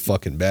up really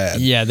fucking bad.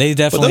 Yeah, they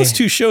definitely. But those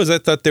two shows, I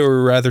thought they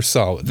were rather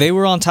solid. They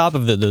were on top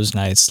of it those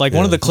nights. Like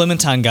one of the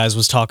Clementine guys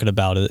was talking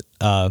about it.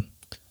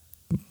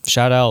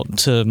 Shout out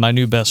to my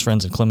new best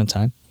friends at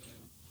Clementine.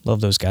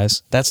 Love those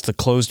guys. That's the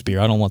closed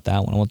beer. I don't want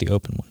that one. I want the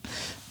open one.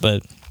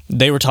 But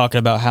they were talking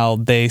about how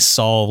they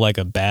saw like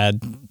a bad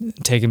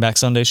Taking Back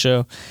Sunday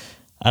show.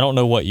 I don't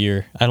know what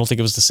year. I don't think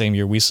it was the same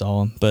year we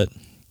saw them, but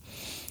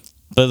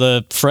But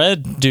the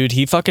Fred dude,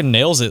 he fucking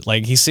nails it.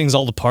 Like, he sings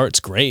all the parts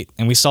great.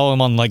 And we saw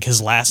him on like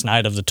his last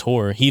night of the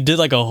tour. He did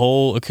like a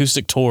whole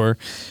acoustic tour,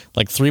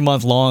 like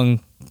 3-month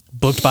long,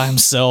 booked by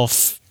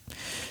himself.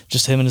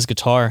 Just him and his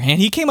guitar. And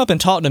he came up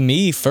and talked to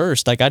me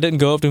first. Like, I didn't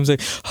go up to him and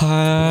say,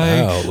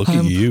 hi, Wow, look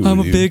at you, I'm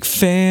a dude. big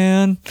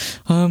fan.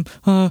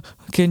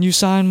 Can you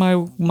sign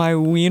my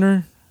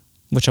wiener?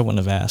 Which I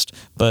wouldn't have asked.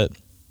 But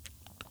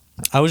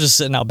I was just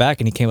sitting out back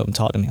and he came up and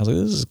talked to me. I was like,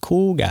 this is a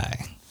cool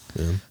guy.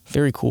 Yeah.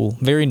 Very cool.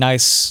 Very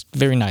nice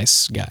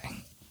guy.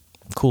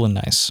 Cool and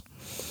nice.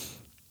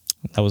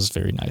 That was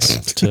very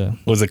nice to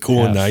Was it cool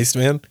and have. nice,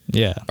 man?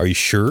 Yeah. Are you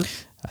sure?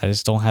 I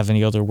just don't have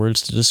any other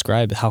words to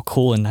describe how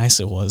cool and nice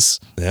it was.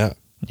 Yeah.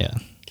 Yeah.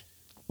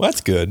 Well, that's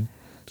good.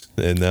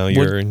 And now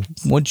you're in.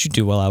 What'd you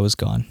do while I was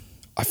gone?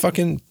 I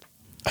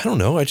don't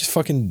know. I just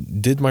fucking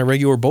did my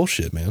regular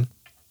bullshit, man.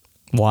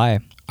 Why?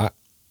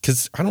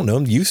 Because I don't know.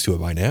 I'm used to it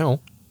by now.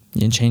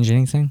 You didn't change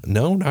anything?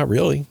 No, not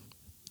really.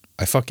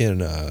 I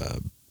fucking, I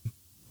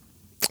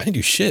didn't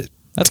do shit.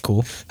 That's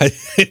cool. I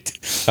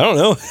don't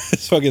know. I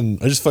just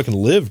fucking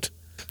lived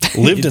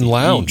and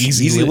lounged.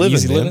 Easy living,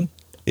 Easy man. living?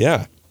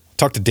 Yeah.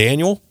 Talked to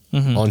Daniel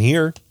on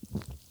here.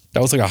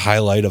 That was like a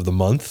highlight of the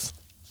month.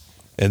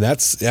 And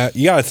that's,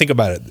 you got to think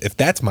about it. If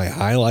that's my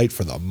highlight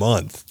for the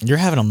month. You're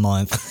having a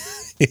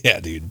month. Yeah,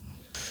 dude.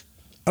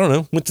 I don't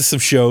know. Went to some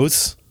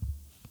shows.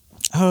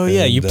 Oh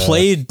yeah, And,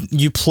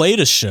 you played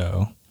a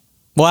show.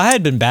 Well, I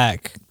had been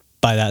back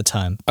by that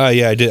time.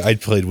 Yeah, I did. I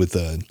played with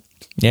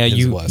Yeah,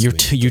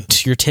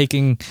 His you're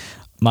taking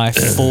my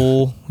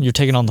full. You're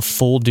taking on the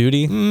full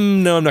duty.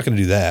 no, I'm not going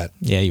to do that.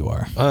 Yeah, you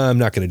are. I'm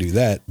not going to do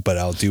that, but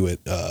I'll do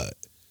it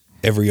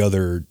every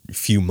other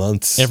few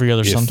months. Every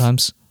other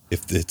sometimes.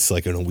 If it's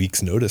like on a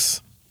week's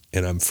notice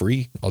and I'm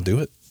free, I'll do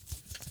it.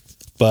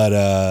 But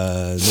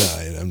no,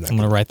 I'm not. I'm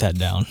gonna write that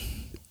down.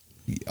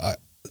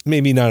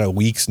 Maybe not a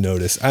week's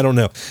notice. I don't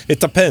know. It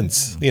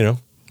depends. You know,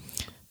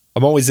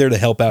 I'm always there to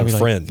help out a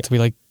friend. To be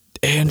like,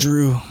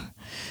 Andrew,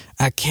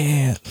 I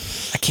can't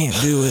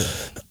do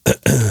it.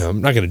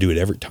 I'm not going to do it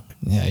every time.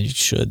 Yeah, you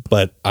should.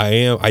 But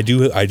I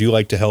do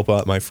like to help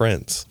out my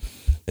friends.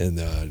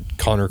 And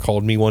Connor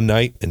called me one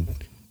night in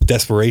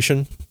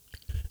desperation,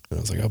 and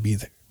I was like, I'll be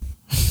there.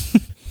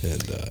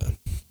 And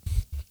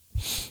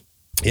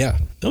yeah,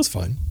 that was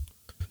fun.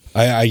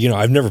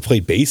 I've never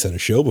played bass on a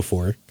show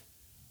before,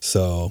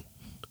 so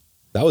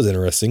that was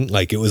interesting.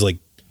 Like, it was like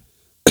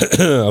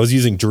I was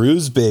using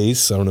Drew's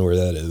bass. I don't know where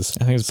that is.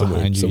 I think it's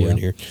behind you, somewhere in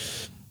here.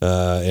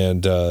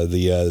 And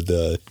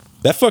the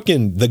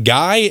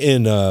guy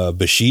in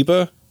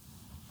Bathsheba,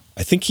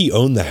 I think he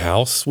owned the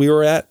house we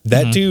were at.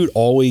 That dude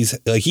always,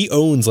 like, he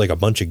owns like a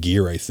bunch of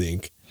gear, I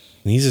think,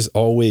 and he's just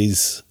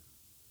always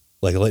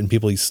like letting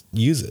people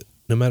use it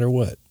no matter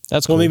what.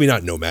 That's cool. Well, maybe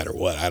not no matter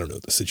what. I don't know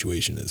what the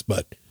situation is,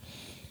 but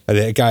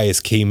that guy has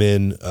came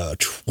in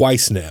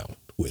twice now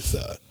with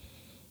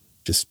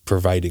just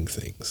providing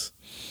things.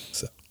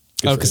 So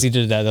because he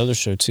did that other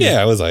show too.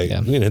 yeah, I was like,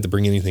 we didn't have to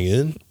bring anything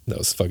in. That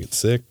was fucking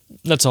sick.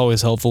 That's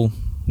always helpful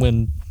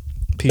when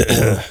people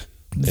or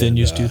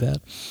venues do that.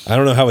 I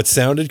don't know how it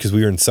sounded because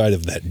we were inside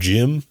of that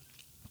gym,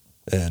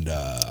 and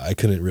I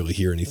couldn't really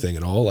hear anything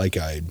at all, like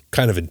I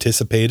kind of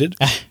anticipated.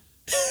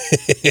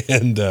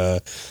 And I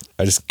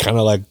just kind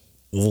of like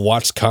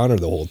watched Connor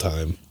the whole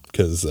time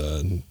because,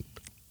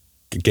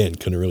 again,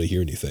 couldn't really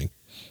hear anything.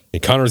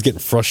 And Connor was getting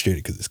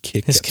frustrated because his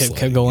kick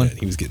kept going.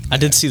 He was getting mad. I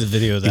did see the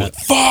video of He that. went,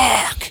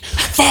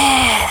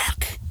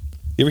 fuck.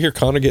 You ever hear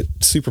Connor get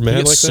super mad He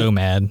like gets that? so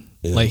mad.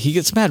 Yeah. Like, he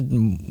gets mad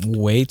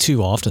way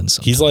too often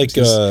sometimes. He's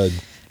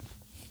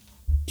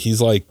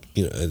like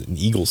an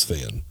Eagles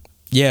fan,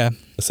 yeah,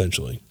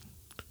 essentially.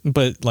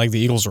 but like the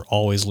Eagles are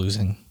always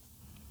losing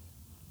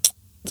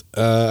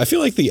I feel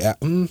like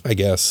I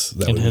guess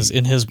that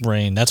in his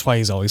brain. That's why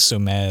he's always so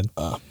mad.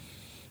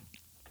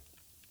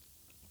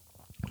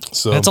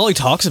 So That's all he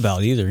talks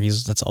about.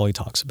 That's all he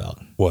talks about.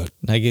 what?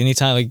 Like,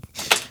 anytime, like,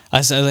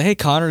 I said, hey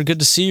Connor, good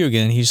to see you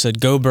again. He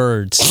said, "Go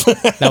Birds."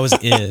 That was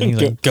it. And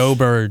he's like, "Go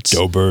Birds."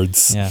 Go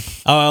Birds. Yeah.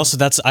 Oh,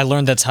 I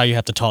learned that's how you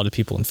have to talk to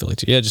people in Philly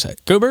too. Yeah, just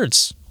like, "Go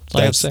Birds." That's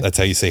all you have to say. That's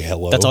how you say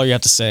hello. That's all you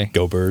have to say.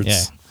 Go Birds.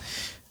 Yeah.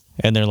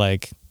 And they're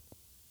like,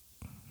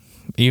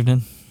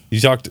 "Evening." You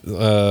talked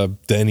to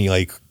any,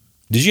 like,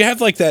 did you have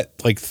like that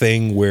like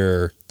thing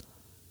where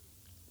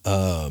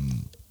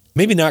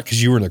maybe not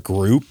because you were in a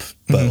group,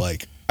 but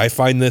like I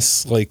find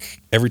this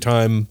like every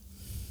time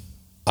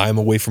I'm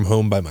away from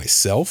home by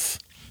myself,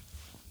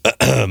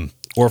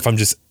 or if I'm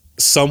just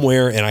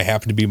somewhere and I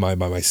happen to be by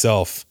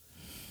myself,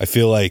 I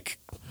feel like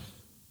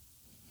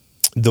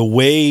the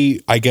way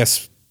I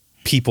guess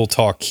people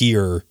talk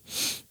here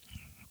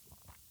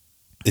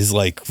is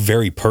like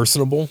very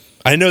personable.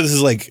 I know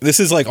this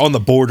is like on the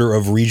border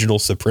of regional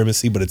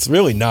supremacy, but it's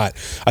really not.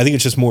 I think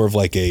it's just more of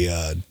like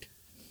a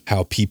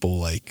how people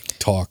like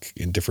talk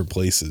in different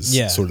places,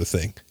 sort of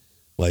thing.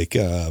 Like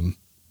I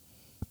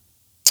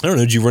don't know.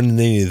 Did you run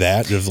into any of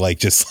that? Of like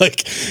just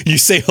like you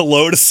say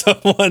hello to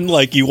someone,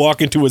 like you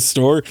walk into a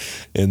store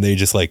and they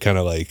just like kind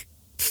of like.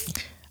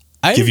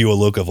 give you a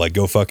look of like,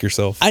 go fuck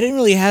yourself? I didn't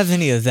really have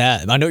any of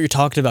that. I know what you're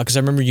talking about because I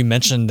remember you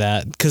mentioned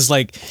that. Because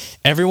like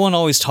everyone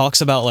always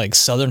talks about like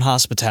Southern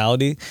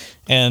hospitality,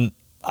 and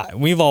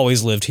we've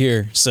always lived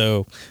here,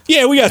 so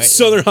yeah, we got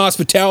Southern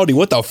hospitality.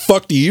 What the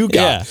fuck do you got?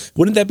 Yeah.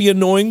 Wouldn't that be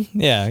annoying?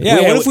 Yeah.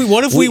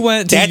 What if we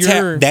went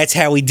to that's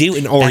how we do it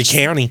in Orange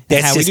County.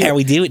 That's just how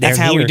we do it. That's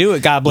how we do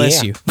it. God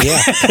bless you.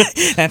 Yeah.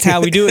 That's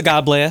how we do it.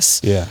 God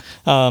bless. Yeah.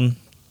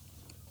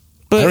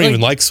 But I don't even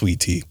like sweet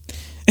tea.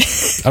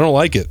 I don't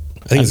like it.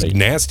 I think it's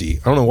nasty.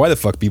 I don't know why the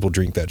fuck people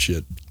drink that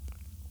shit.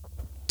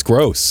 It's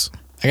gross.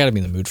 I gotta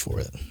be in the mood for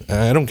it.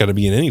 I don't gotta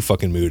be in any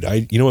fucking mood.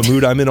 You know what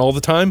mood I'm in all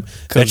the time?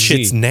 That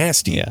shit's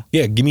nasty.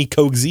 Yeah. Give me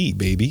Coke Z,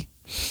 baby.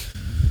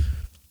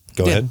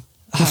 Go ahead.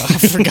 I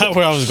forgot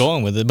where I was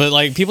going with it, but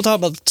like people talk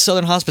about the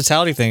Southern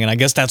hospitality thing, and I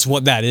guess that's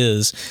what that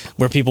is,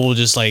 where people will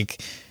just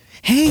like,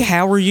 "Hey,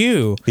 how are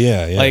you?"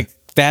 Yeah. Like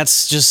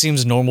that's just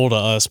seems normal to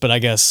us, but I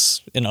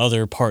guess in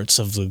other parts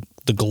of the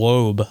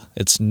globe,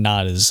 it's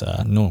not as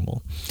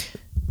normal.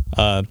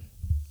 It's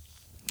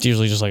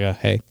usually just like a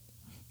hey.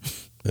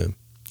 Yeah.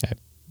 Hey.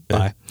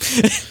 Bye.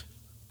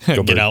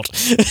 Go Get out.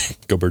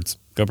 Go birds.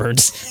 Go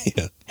birds.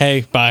 Yeah.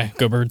 Hey, bye.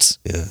 Go birds.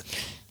 Yeah.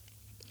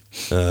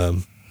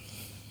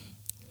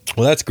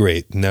 Well, that's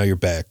great. Now you're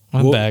back.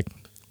 I'm back.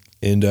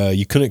 And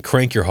you couldn't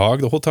crank your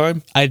hog the whole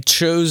time? I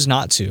chose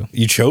not to.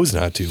 You chose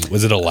not to.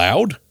 Was it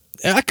allowed?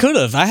 I could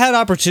have. I had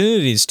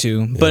opportunities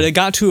to, but it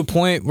got to a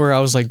point where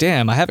I was like,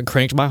 damn, I haven't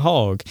cranked my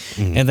hog.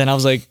 Mm-hmm. And then I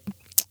was like,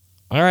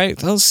 all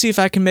right, let's see if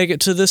I can make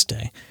it to this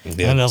day.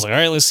 Yeah. And I was like, all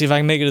right, let's see if I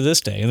can make it to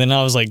this day. And then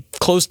I was like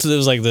close to, it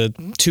was like the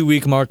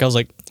 2-week mark. I was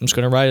like, I'm just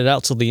going to ride it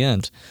out till the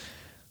end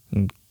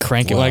and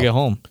crank it when I get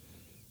home.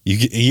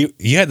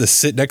 You had to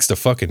sit next to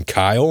fucking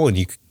Kyle and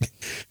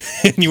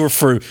you were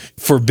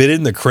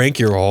forbidden to crank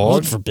your hog? I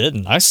wasn't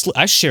forbidden. I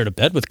shared a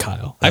bed with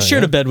Kyle. I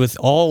shared a bed with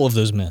all of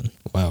those men.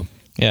 Wow.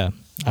 Yeah.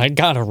 I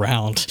got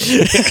around.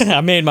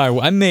 I made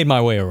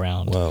my way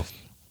around. Wow.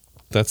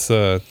 That's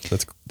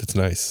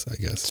nice, I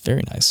guess. It's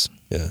very nice.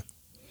 Yeah.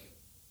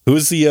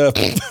 Who's the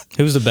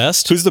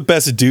best? Who's the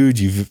best dude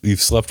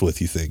you've slept with,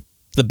 you think?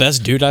 The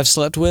best dude I've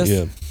slept with?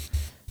 Yeah.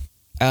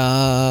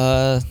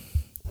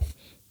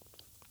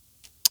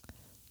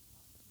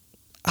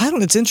 I don't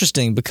know. It's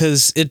interesting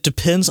because it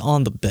depends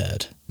on the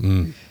bed.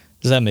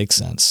 Does that make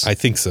sense? I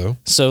think so.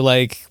 So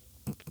like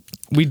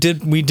we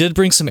did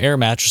bring some air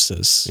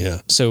mattresses.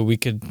 Yeah. So we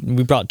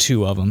brought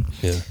 2 of them.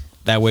 Yeah.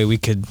 That way we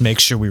could make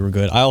sure we were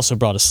good. I also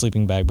brought a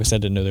sleeping bag because I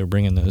didn't know they were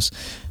bringing those.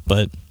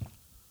 But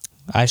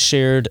I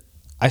shared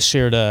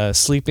a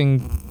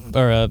sleeping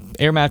or a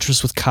air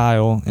mattress with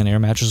Kyle and air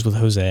mattress with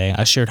Jose.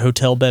 I shared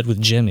hotel bed with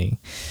Jimmy.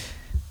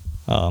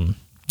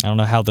 I don't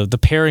know how the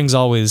pairings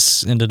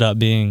always ended up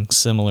being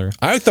similar.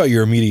 I thought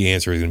your immediate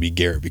answer was going to be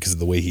Garrett because of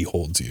the way he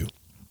holds you.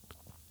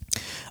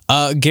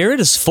 Garrett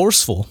is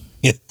forceful.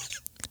 Yeah.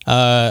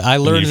 I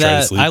learned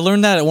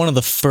that at one of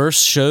the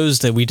first shows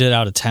that we did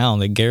out of town,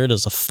 that Garrett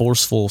is a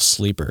forceful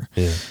sleeper.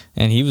 Yeah.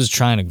 And he was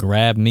trying to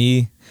grab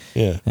me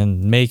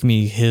and make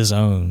me his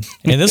own.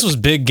 And this was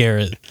big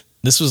Garrett.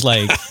 This was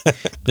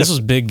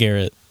big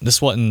Garrett.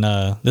 This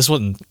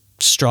wasn't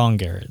strong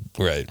Garrett.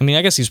 Right. I mean,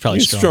 I guess he's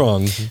probably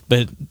strong.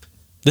 But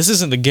this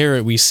isn't the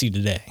Garrett we see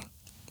today.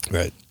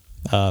 Right.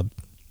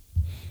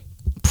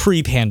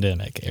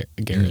 Pre-pandemic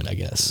Garrett, I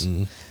guess.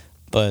 Mm-hmm.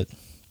 But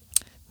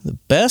the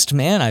best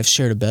man I've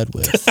shared a bed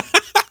with.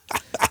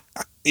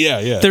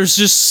 Yeah. There's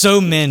just so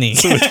many.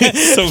 So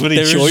many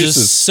There's choices.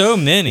 Just so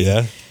many.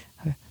 Yeah.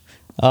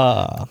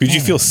 Who'd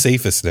you feel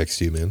safest next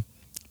to, man?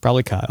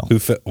 Probably Kyle.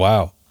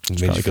 Wow.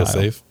 Made you feel Kyle.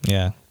 safe?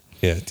 Yeah.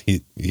 Yeah.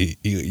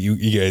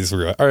 You guys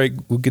were all right.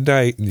 Well, good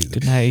night.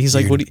 Good night. He's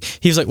like, what do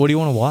you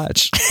want to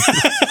watch?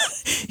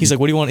 He's like,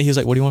 what do you want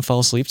to fall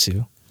asleep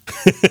to?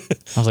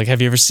 I was like,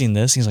 have you ever seen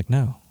this? He's like,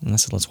 no. And I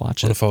said, let's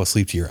watch it. I want to fall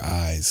asleep to your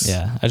eyes.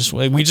 Yeah.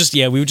 We would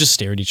just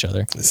stare at each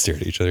other. Stare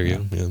at each other. Yeah.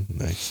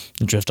 Nice.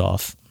 And drift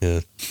off.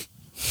 Yeah.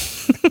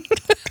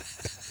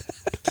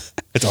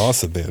 It's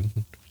awesome, man.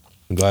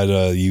 I'm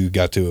glad you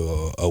got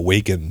to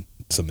awaken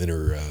some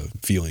inner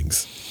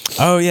feelings.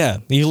 Oh yeah.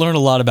 You learn a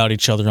lot about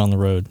each other on the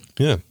road.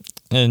 Yeah.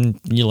 And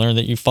you learn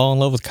that you fall in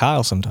love with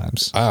Kyle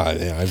sometimes.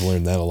 Yeah, I've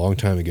learned that a long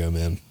time ago,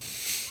 man.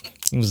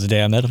 It was the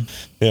day I met him.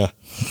 Yeah.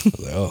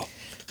 Oh.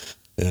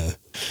 Yeah.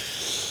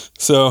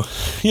 So,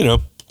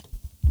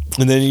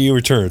 and then you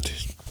returned.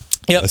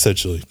 Yep.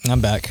 Essentially. I'm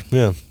back.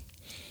 Yeah.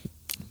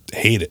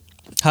 Hate it.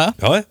 Huh?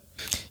 What?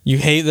 You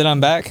hate that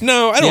I'm back?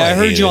 No, I don't. Yeah, I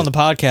heard you on the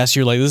podcast.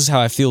 You're like, this is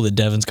how I feel that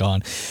Devin's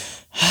gone.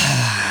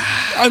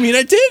 I mean,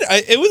 I did.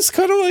 It was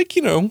kind of like,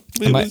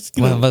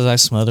 Was I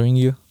smothering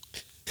you?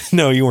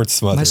 No, you weren't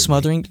smothering. Am I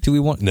smothering? Do we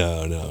want?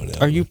 No.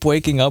 Are you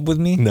waking up with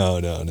me? No.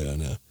 I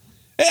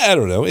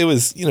don't know. It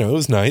was, it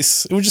was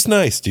nice. It was just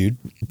nice, dude.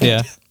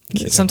 Yeah.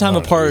 Some time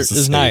apart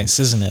is nice,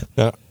 isn't it?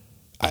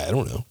 I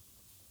don't know.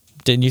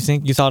 Didn't you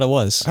think you thought it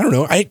was? I don't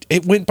know.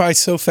 It went by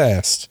so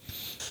fast.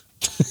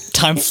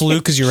 Time flew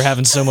because you were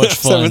having so much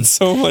fun. Having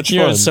so much fun.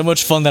 You had so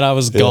much fun that I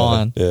was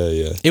gone.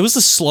 Yeah. It was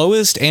the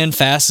slowest and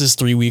fastest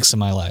 3 weeks of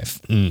my life.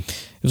 It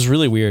was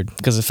really weird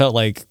because it felt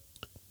like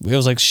it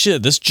was like,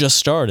 shit, this just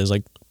started. It's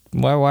like,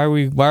 why are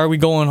we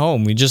going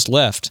home? We just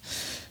left.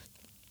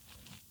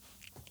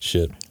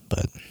 Shit.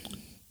 But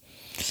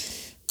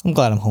I'm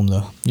glad I'm home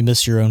though. You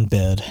miss your own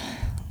bed,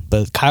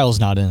 but Kyle's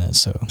not in it,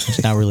 so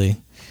it's not really.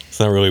 It's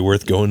not really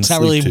worth going. It's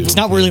not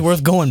really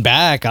worth going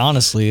back,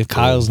 honestly. If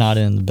Kyle's not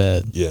in the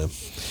bed. Yeah.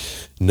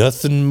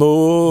 Nothing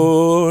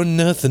more,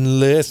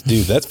 nothing less,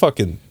 dude. That's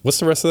fucking. What's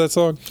the rest of that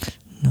song?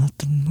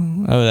 Nothing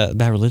more. Oh, that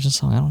Bad Religion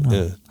song. I don't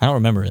know. Yeah. I don't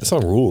remember it. That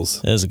song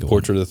rules. It is a good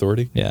Portrait of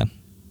Authority. Yeah.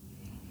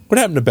 What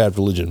happened to Bad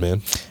Religion,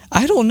 man?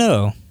 I don't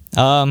know.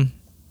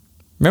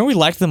 Remember we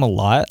liked them a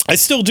lot? I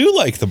still do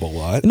like them a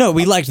lot. No,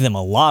 we liked them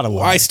a lot.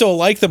 I still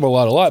like them a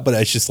lot, but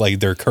it's just like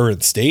their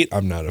current state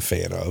I'm not a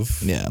fan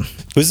of. Yeah.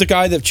 Who's the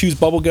guy that chews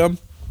bubblegum?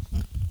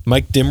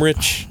 Mike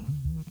Dimrich?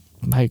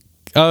 Mike.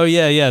 Oh,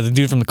 yeah. The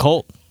dude from the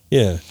Cult.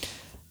 Yeah.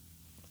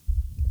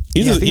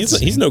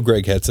 He's no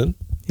Greg Hetson.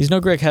 He's no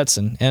Greg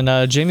Hetson.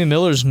 And Jamie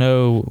Miller's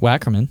no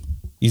Wackerman.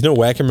 He's no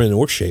Wackerman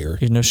or Shayer.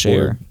 He's no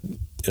Shayer.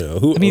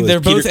 Who? I mean, they're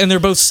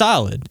both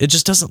solid. It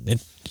just doesn't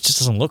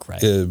look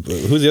right.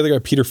 Who's the other guy?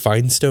 Peter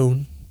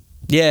Finestone.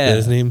 Yeah, Is that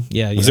his name.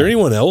 Yeah. Was there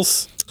anyone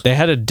else? They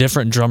had a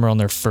different drummer on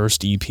their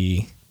first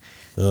EP.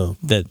 Oh.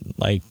 That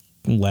like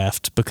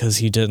left because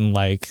he didn't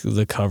like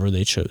the cover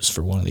they chose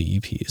for one of the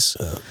EPs.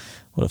 Oh.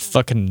 What a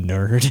fucking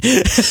nerd.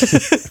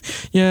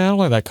 Yeah, I don't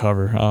like that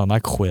cover. I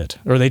quit.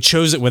 Or they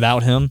chose it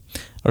without him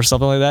or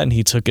something like that, and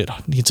he took it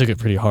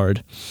pretty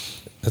hard.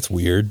 That's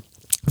weird.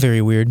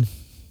 Very weird.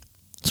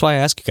 That's why I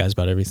ask you guys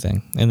about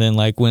everything. And then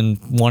like when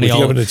one of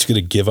y'all I'm just gonna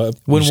give up.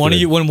 When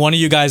one of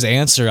you guys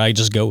answer, I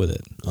just go with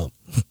it. Oh.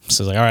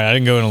 So it's like, all right, I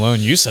didn't go in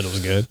alone. You said it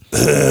was good.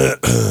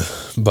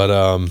 But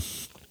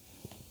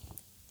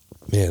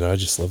man, I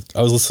was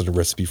listening to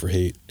Recipe for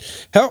Hate.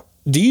 How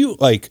do you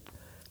like?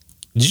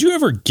 Did you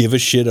ever give a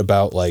shit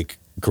about like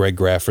Greg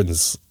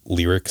Graffin's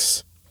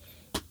lyrics?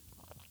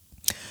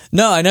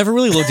 No, I never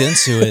really looked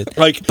into it.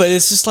 But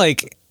it's just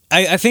like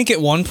I think at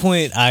one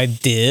point I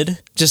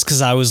did, just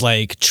because I was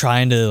like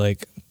trying to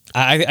like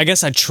I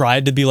guess I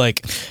tried to be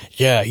like,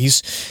 yeah,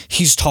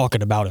 he's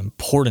talking about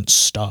important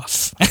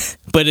stuff,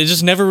 but it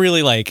just never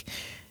really like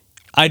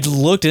I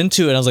looked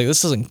into it and I was like,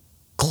 this doesn't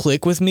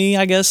click with me,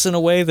 I guess, in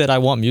a way that I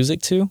want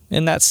music to.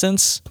 In that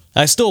sense,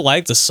 I still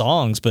like the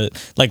songs,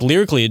 but like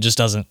lyrically, it just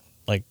doesn't.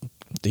 Like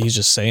he's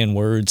just saying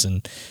words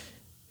and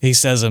he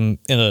says them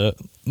in a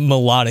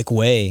melodic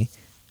way,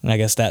 and I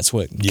guess that's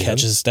what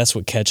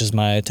catches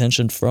my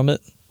attention from it.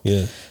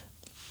 Yeah,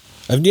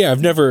 I've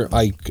never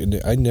I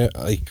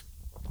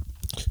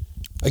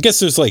guess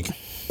there's like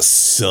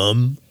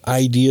some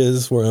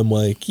ideas where I'm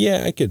like,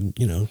 yeah, I can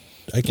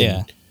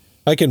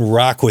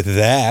rock with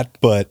that,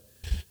 but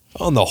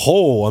on the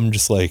whole, I'm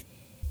just like,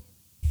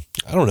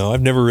 I don't know.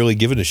 I've never really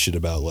given a shit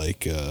about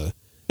like.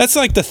 That's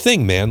like the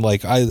thing, man.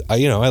 Like I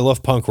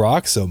love punk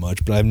rock so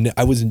much, but I'm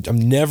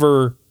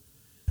never.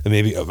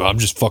 Maybe I'm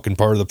just fucking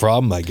part of the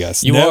problem, I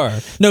guess. You are.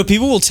 No,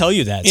 people will tell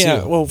you that too.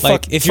 Yeah, well,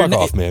 like fuck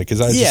off, man,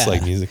 because I just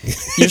like music.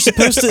 You're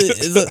supposed to.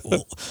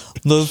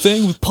 The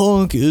thing with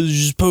punk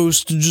is you're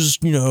supposed to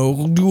just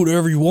do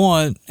whatever you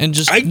want and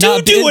just. I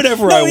do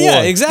whatever I want.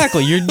 Yeah,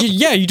 exactly. You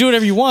do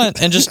whatever you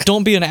want and just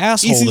don't be an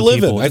asshole. Easy to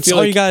living. People. That's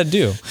all you gotta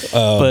do.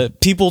 But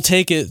people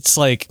take it. It's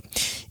like.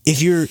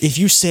 If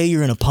you say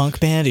you're in a punk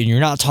band and you're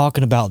not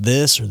talking about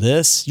this or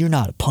this, you're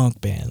not a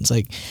punk band. It's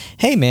like,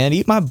 hey man,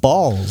 eat my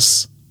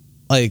balls.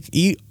 Like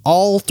eat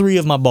all 3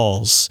 of my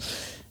balls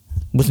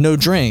with no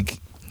drink,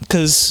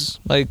 because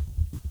like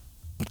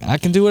I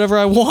can do whatever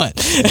I want.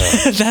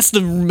 Yeah. That's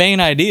the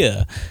main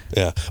idea.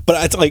 Yeah,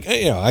 but it's like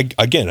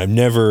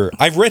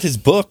I've read his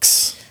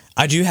books.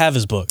 I do have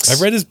his books.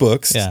 I've read his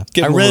books. Yeah,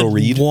 I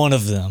read one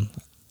of them.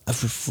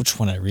 Which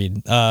one I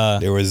read?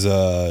 There was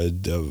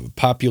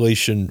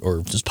Population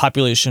or there's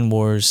Population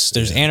Wars.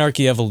 There's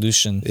Anarchy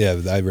Evolution. Yeah,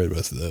 I read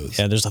both of those.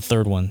 Yeah, there's a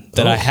third one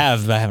that I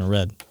haven't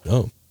read.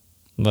 Oh,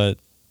 but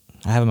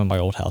I have them in my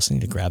old house. I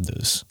need to grab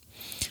those.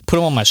 Put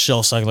them on my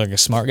shelf so I look like a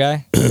smart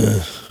guy.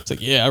 It's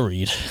like, yeah, I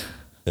read.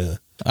 Yeah.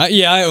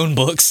 I own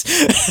books.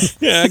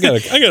 Yeah, I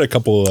got a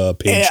couple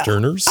page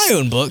turners. I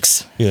own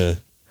books. Yeah,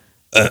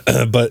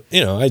 but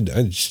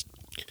I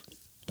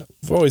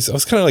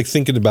was kind of like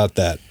thinking about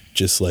that.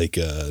 Just like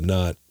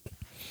not,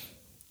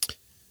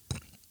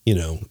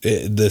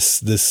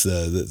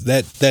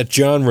 that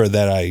genre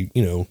that I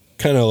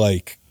kind of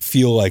like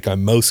feel like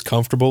I'm most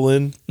comfortable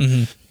in,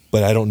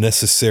 but I don't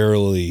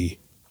necessarily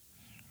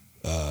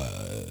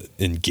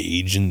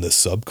engage in the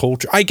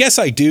subculture. I guess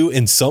I do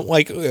in some,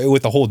 like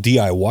with the whole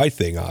DIY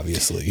thing,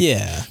 obviously.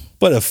 Yeah,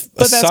 but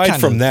aside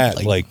from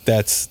that, like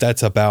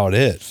that's about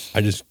it. I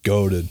just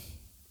go to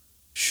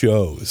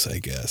shows, I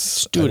guess.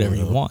 Just do whatever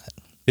you want.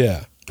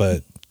 Yeah,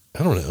 but.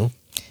 I don't know.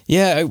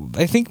 Yeah,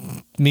 I think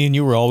me and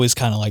you were always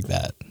kind of like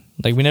that.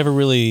 Like, we never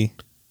really,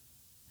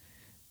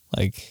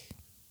 like,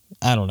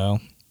 I don't know,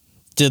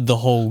 did the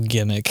whole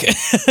gimmick.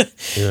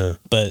 Yeah.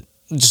 But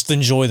just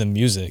enjoy the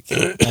music.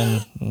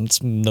 And it's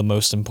the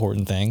most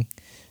important thing.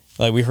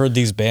 Like, we heard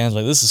these bands,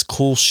 like, this is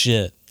cool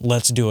shit.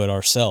 Let's do it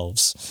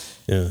ourselves.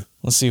 Yeah.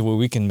 Let's see what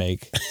we can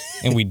make.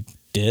 And we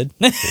did.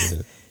 Yeah.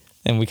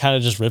 And we kind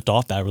of just ripped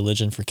off Bad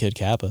Religion for Kid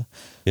Kappa.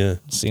 Yeah.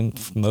 Seen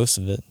most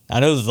of it. I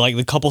know like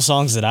the couple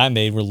songs that I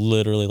made were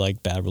literally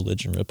like Bad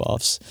Religion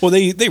ripoffs. Well,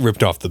 they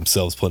ripped off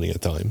themselves plenty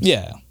of times.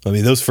 Yeah. I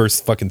mean, those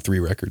first fucking 3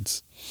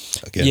 records.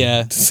 Again,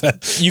 Yeah.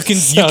 You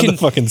can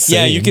fucking same.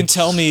 Yeah, you can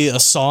tell me a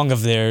song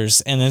of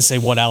theirs and then say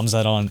what album's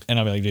that on, and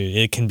I'll be like, dude,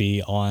 it can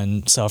be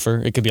on Suffer,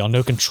 it could be on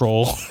No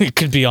Control, it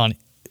could be on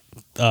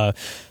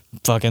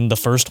fucking the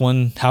first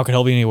one, How Could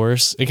Hell Be Any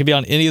Worse? It could be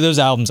on any of those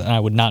albums and I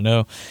would not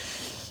know.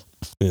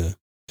 Yeah.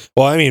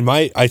 Well, I mean,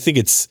 I think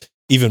it's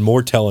even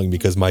more telling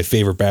because my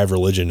favorite Bad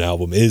Religion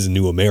album is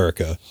New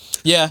America.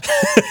 Yeah.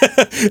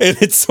 And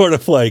it's sort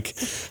of like,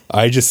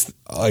 I just,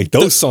 like,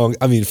 those songs,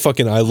 I mean,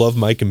 fucking I Love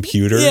My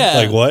Computer. Yeah.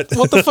 Like, what?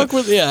 What the fuck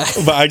were, yeah.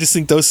 But I just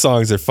think those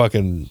songs are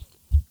fucking,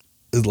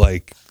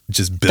 like,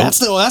 just built.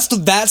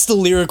 That's the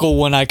lyrical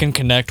one I can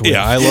connect with.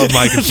 Yeah, I Love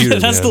My Computer,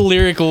 That's man. the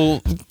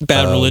lyrical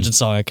Bad Religion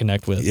song I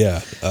connect with.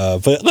 Yeah.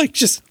 But, like,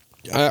 just,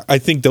 I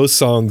think those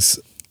songs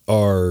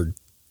are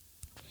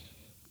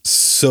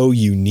so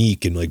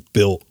unique and, like,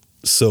 built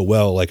so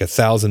well, like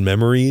 1,000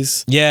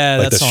 Memories. Yeah,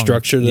 like that the song,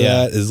 structure to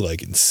yeah. that is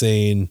like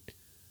insane.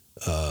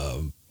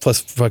 Plus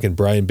fucking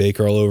Brian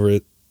Baker all over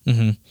it.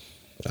 Mm-hmm.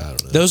 I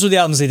don't know. Those were the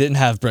albums they didn't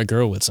have Brett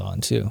Gurewitz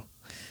on too.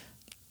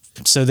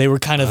 So they were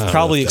kind of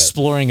probably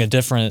exploring a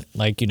different,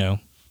 like, you know,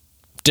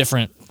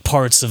 different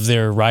parts of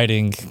their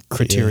writing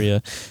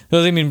criteria.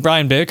 Well, I mean,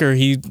 Brian Baker,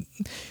 he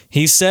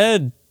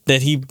said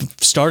that he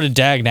started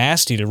Dag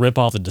Nasty to rip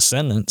off the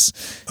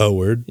Descendants. Oh,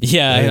 word.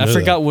 Yeah,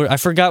 I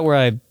forgot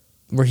where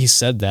he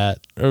said that,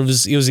 or it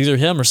was either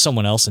him or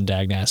someone else in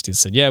Dag Nasty that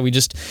said, yeah, we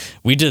did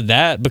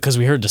that because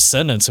we heard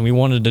Descendants and we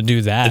wanted to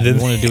do that. And then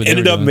we wanted to do what they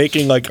ended were up doing.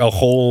 making like a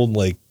whole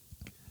like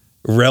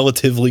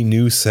relatively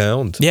new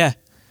sound. Yeah.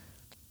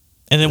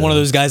 And then one of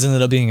those guys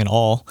ended up being an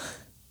all.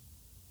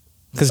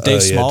 Because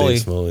Dave Smalley.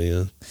 Dave Smalley,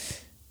 yeah.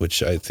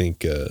 Which I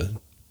think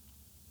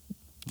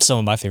some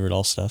of my favorite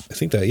all stuff. I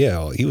think that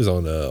he was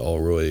on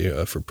All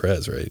Roy for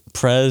Prez, right?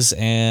 Prez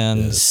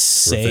and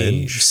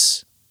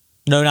Saves.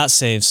 No, not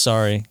Saves,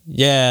 sorry.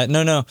 Yeah,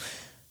 no.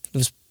 It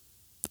was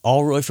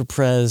All Roy for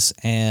Prez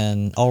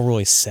and All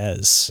Roy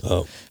Says.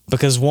 Oh.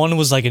 Because one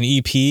was like an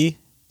EP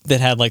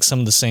that had like some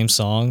of the same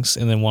songs,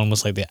 and then one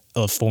was like the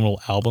formal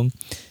album.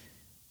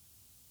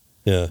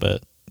 Yeah.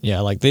 But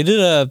yeah, like they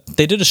did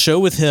a show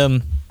with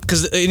him,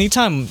 because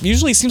anytime,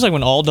 usually it seems like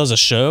when All does a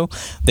show,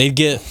 they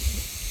get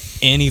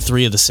any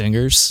 3 of the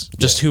singers,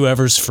 just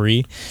whoever's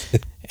free.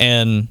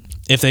 And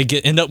if they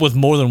end up with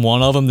more than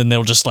one of them, then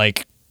they'll just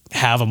like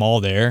have them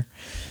all there.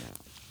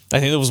 I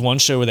think there was one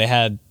show where they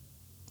had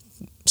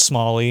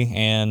Smalley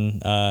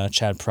and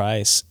Chad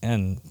Price,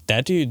 and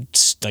that dude,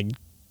 like,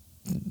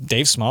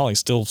 Dave Smalley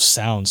still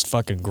sounds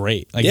fucking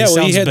great. Like, he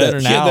sounds better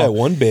now. He had that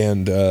one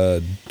band, I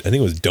think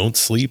it was Don't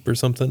Sleep or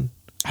something.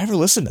 I never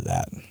listened to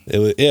that.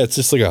 It's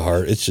just like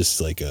it's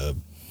just like a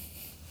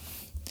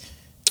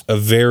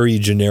very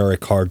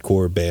generic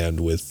hardcore band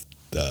with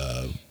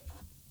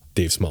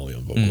Dave Smalley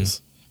on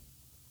vocals.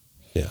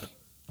 Yeah.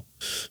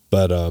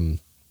 But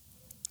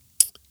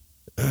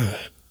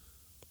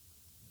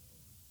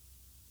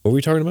what were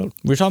we talking about?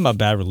 We were talking about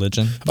Bad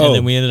Religion, and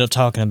then we ended up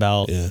talking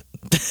about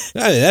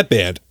that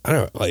band. I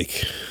don't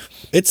like.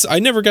 I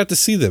never got to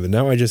see them, and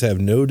now I just have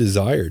no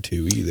desire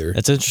to either.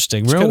 That's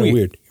interesting. It's kind of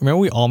weird. Remember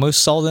we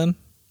almost saw them?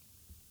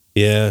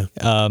 Yeah.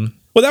 Well,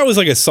 that was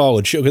like a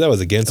solid show because that was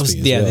Against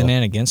Me. Yeah, well. The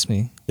Man Against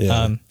Me.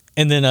 Yeah.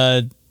 And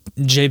then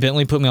Jay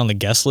Bentley put me on the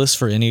guest list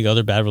for any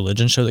other Bad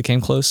Religion show that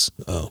came close.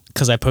 Oh.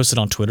 Because I posted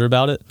on Twitter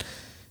about it. I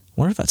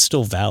wonder if that's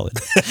still valid.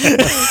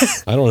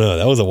 I don't know.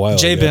 That was a while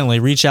Jay ago. Bentley,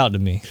 reach out to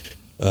me.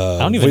 I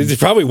don't even. They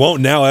probably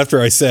won't now after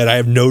I said I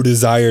have no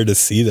desire to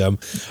see them.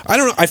 I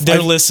don't know.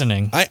 They're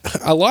listening.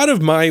 A lot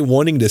of my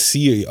wanting to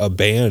see a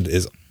band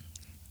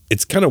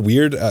it's kind of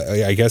weird.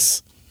 I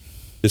guess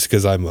just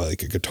because I'm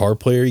like a guitar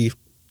player,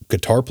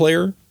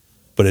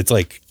 but it's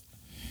like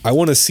I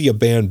want to see a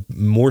band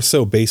more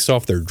so based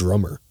off their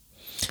drummer.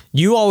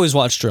 You always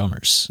watch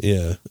drummers.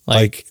 Yeah.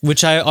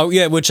 Which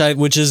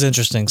is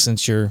interesting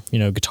since you're,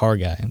 guitar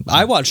guy.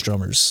 I watch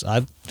drummers.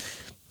 I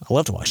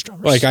love to watch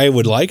drummers. Like I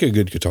would like a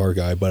good guitar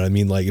guy, but I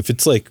mean like if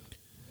it's like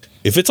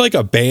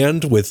a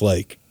band with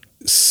like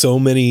so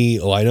many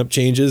lineup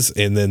changes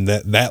and then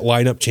that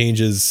lineup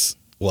changes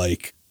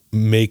like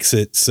makes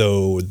it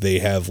so they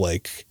have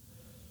like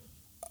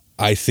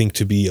I think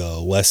to be a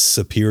less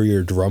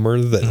superior drummer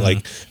that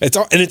like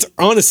it's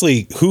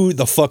honestly who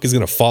the fuck is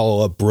gonna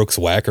follow up Brooks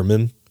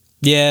Wackerman?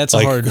 Yeah, it's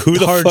like,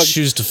 hard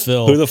shoes to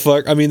fill. Who the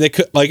fuck? I mean, they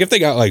could like if they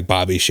got like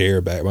Bobby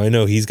Scher back. I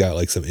know he's got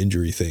like some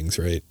injury things,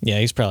 right? Yeah,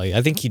 I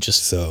think he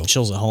just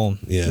chills at home.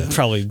 Yeah, he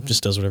probably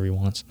just does whatever he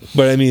wants.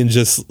 But I mean,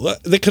 just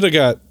they could have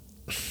got.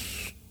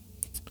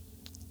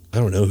 I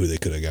don't know who they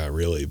could have got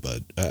really,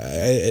 but bah.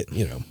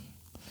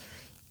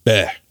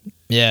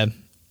 Yeah.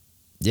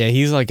 Yeah,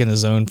 he's like in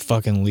his own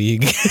fucking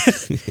league.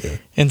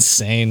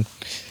 Insane.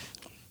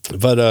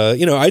 But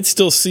I'd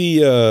still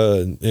see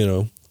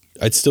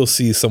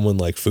someone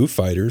like Foo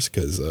Fighters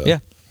because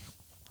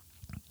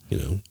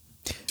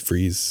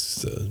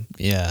Freeze.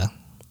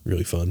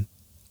 Really fun.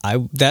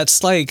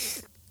 That's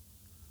like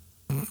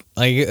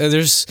Like,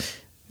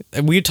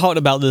 we talked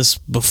about this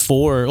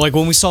before, like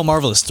when we saw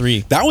Marvelous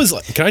 3. That was,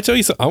 can I tell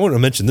you something? I want to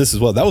mention this as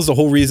well. That was the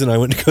whole reason I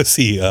went to go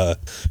see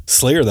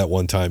Slayer that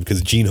one time,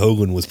 because Gene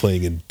Hoglan was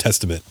playing in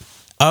Testament.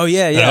 Oh,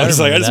 yeah. And I was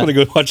like, I just want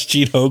to go watch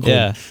Gene Hoglan.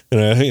 Yeah.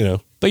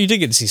 And But you did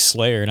get to see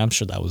Slayer, and I'm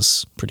sure that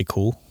was pretty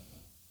cool.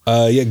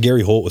 Yeah,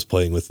 Gary Holt was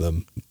playing with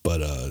them,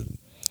 but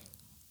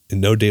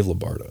no Dave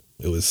Lombardo.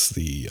 It was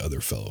the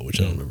other fellow, which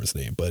I don't remember his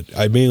name. But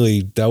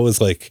that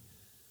was like,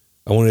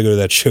 I wanted to go to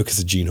that show because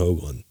of Gene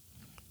Hoglan.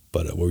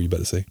 But what were you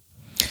about to say?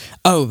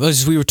 Oh,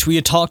 we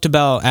had talked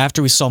about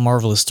after we saw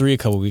Marvelous 3 a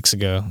couple weeks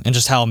ago, and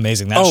just how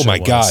amazing that show was. Oh my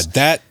God,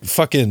 that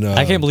fucking...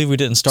 I can't believe we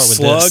didn't start with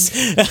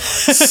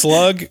this.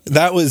 Slug,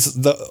 that was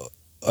the...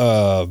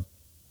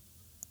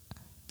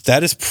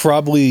 that is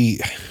probably...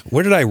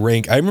 Where did I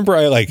rank? I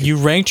remember You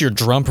ranked your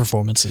drum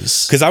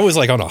performances. Because I was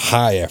like on a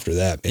high after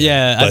that, man.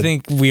 Yeah, I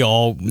think we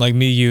all, like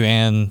me, you,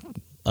 and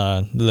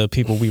the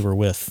people we were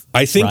with,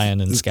 I think Ryan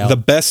and Scout. The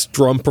best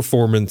drum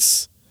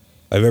performance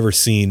I've ever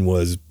seen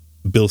was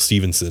Bill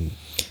Stevenson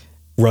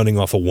running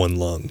off of one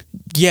lung.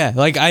 Yeah,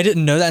 like I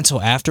didn't know that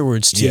until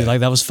afterwards too. Yeah.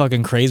 Like that was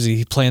fucking crazy.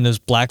 He playing those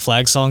Black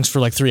Flag songs for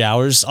like 3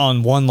 hours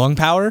on one lung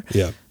power.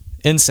 Yeah.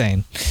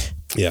 Insane.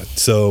 Yeah.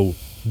 So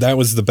that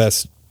was the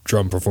best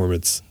drum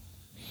performance.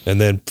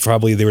 And then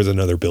probably there was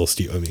another Bill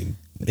Stevenson.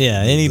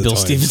 Yeah, any Bill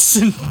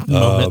Stevenson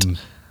moment.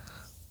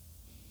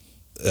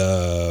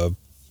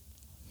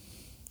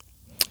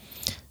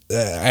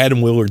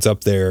 Adam Willard's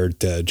up there,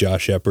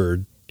 Josh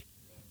Shepard.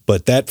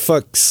 But that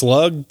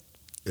Slug,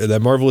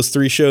 that Marvelous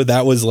 3 show,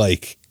 that was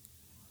like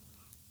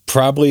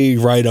probably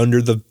right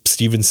under the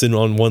Stevenson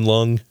on one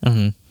lung.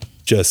 Mm-hmm.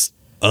 Just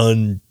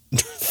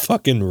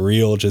fucking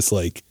real, just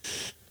like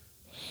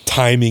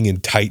timing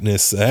and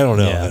tightness. I don't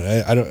know.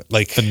 Yeah. I don't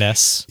like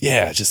finesse.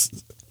 Yeah,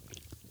 just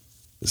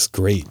it's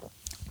great.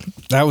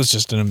 That was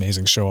just an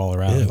amazing show all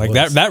around. Yeah, like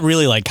that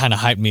really like kind of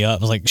hyped me up.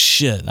 I was like,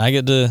 shit, I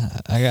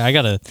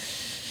gotta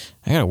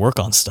work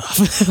on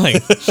stuff.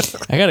 Like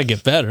I gotta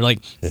get better. Like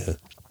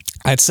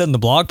I had said in the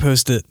blog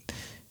post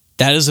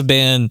that is a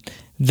band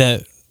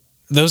that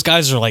those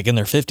guys are like in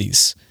their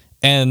 50s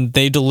and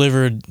they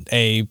delivered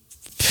a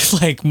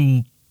like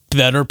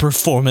better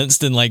performance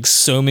than like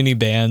so many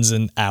bands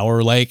in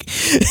our like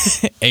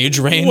age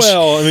range.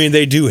 Well, I mean,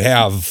 they do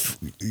have,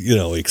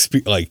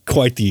 like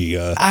quite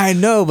the I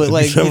know, but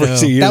like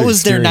that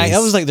was their night.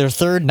 That was like their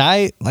third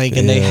night. Like,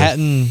 and they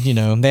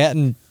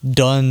hadn't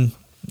done.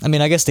 I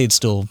mean, I guess they'd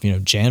still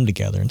jam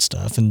together and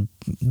stuff. And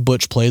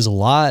Butch plays a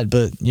lot,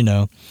 but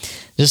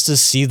just to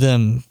see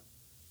them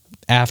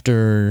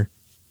after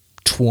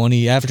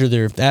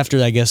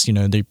I guess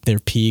their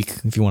peak,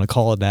 if you want to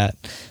call it that,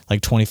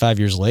 like 25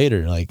 years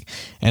later, like,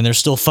 and they're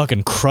still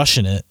fucking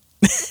crushing it,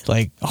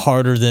 like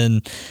harder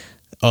than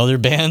other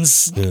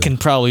bands can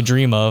probably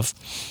dream of.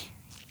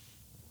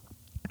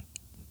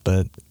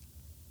 But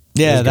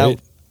yeah,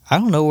 I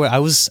don't know where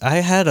I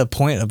had a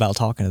point about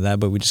talking to that,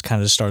 but we just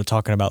kind of started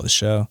talking about the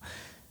show.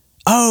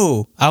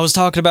 Oh, I was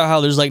talking about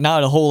how there's like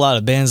not a whole lot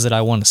of bands that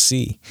I want to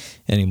see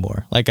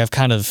anymore. Like I've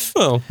kind of,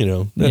 I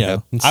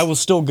will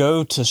still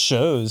go to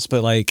shows,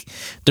 but like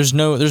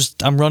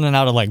I'm running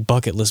out of like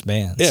bucket list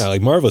bands. Yeah,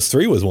 like Marvelous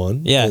 3 was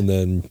one. Yeah. And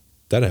then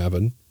that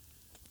happened.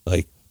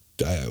 Like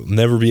I'll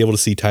never be able to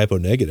see Typo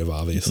Negative,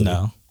 obviously.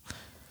 No.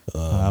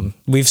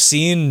 We've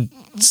seen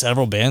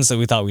several bands that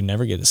we thought we'd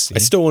never get to see. I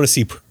still want to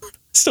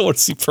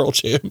see Pearl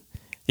Jam.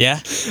 Yeah.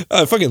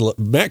 Fucking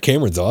Matt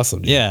Cameron's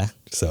awesome, dude. Yeah.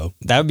 So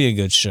that would be a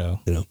good show.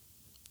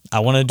 I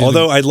want to do.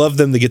 Although I'd love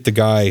them to get the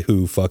guy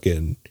who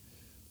fucking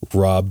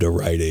robbed a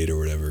Rite Aid or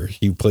whatever.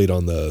 He played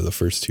on the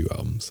first 2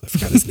 albums. I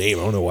forgot his name.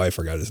 I don't know why I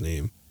forgot his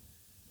name.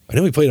 I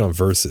know he played on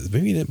Versus.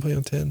 Maybe he didn't play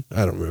on 10.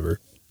 I don't remember.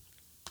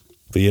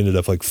 But he ended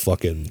up like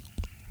fucking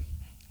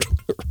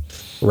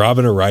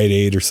robbing a Rite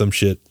Aid or some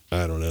shit.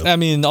 I don't know. I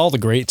mean, all the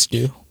greats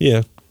do.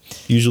 Yeah.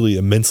 Usually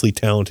immensely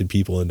talented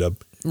people end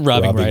up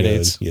robbing Rite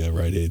Aids.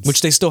 Rite Aids. Which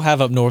they still have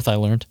up north, I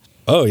learned.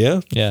 Oh, yeah?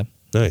 Yeah.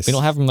 Nice. We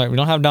don't have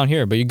them down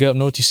here, but you go up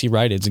north, you see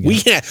Rite Aids again.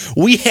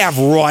 We have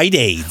Rite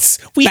Aids.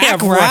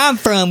 Back where I'm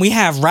from, we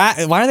have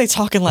Rite. Why are they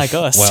talking like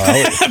us?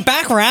 Well,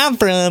 back where I'm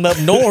from, up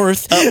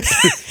north.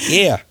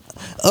 Yeah.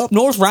 Up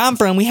north where I'm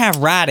from, we have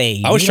Rite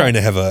Aid. I was trying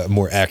to have a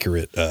more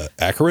accurate.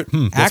 Accurate?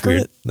 That's accurate?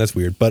 Weird. That's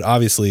weird. But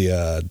obviously,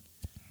 a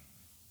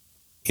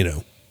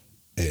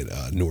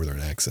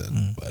northern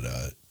accent. But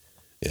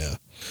yeah.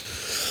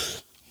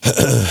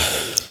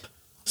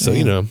 So,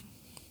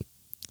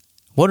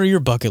 What are your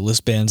bucket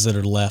list bands that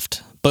are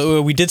left?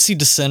 But we did see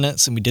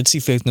Descendants and we did see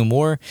Faith No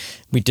More.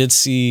 We did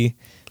see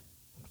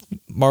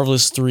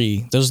Marvelous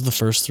 3. Those are the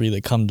first 3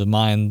 that come to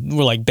mind.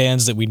 Were like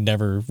bands that we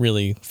never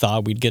really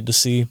thought we'd get to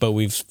see, but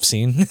we've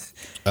seen.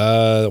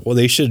 Well,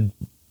 they should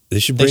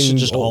bring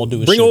just all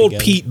do a bring show old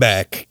together. Pete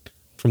back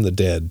from the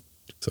dead,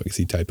 so I can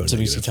see Typo Negative. So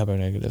we see Typo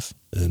Negative.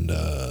 And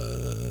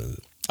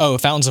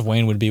Fountains of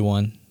Wayne would be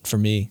one for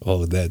me.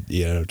 all of that.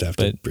 Yeah, I'd have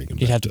to bring him.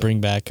 You'd have to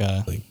bring back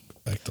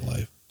back to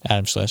life.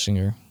 Adam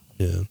Schlesinger.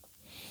 Yeah.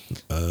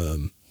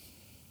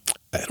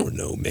 I don't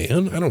know,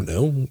 man. I don't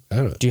know.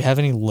 Do you have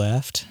any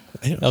left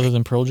other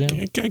than Pearl Jam?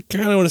 I kind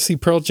of want to see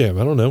Pearl Jam.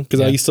 I don't know,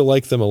 because I used to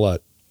like them a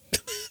lot.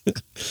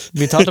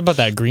 We talked about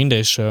that Green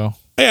Day show.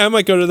 Yeah, I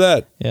might go to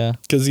that. Yeah.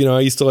 Because, I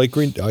used to like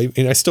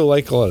and I still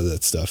like a lot of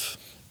that stuff.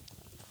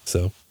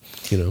 So,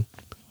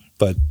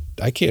 but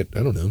I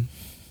don't know.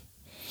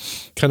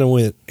 Kind of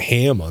went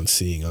ham on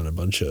seeing on a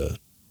bunch of,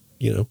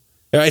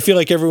 I feel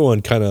like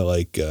everyone kind of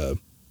like,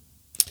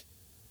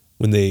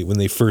 when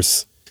they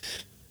first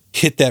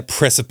hit that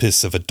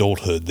precipice of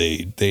adulthood,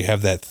 they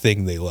have that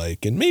thing they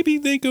like, and maybe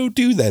they go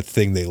do that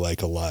thing they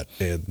like a lot,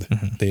 and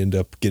they end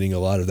up getting a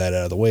lot of that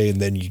out of the way, and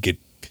then you get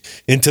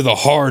into the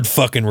hard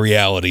fucking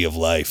reality of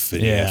life,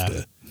 and you have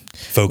to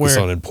focus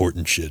on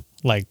important shit.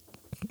 Like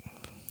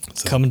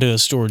coming to a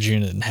storage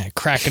unit and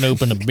cracking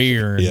open a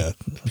beer and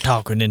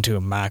talking into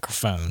a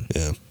microphone.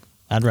 Yeah.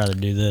 I'd rather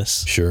do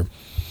this. Sure.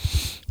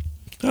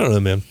 I don't know,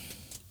 man.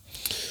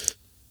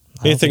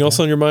 Anything else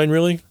on your mind,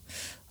 really?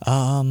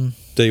 That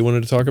you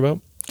wanted to talk about?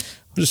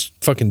 We're just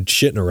fucking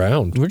shitting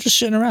around. We're just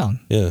shitting around.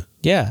 Yeah.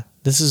 Yeah.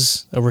 This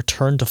is a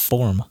return to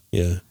form.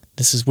 Yeah.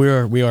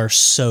 We are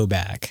so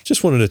back.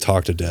 Just wanted to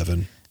talk to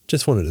Devin.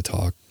 Just wanted to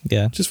talk.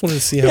 Yeah. Just wanted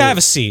to see how. Yeah, have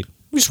a seat.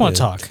 We just want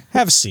to talk.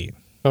 Have a seat.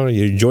 Oh,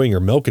 you enjoying your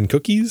milk and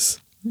cookies?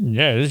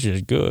 Yeah, this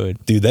is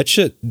good. Dude, that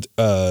shit,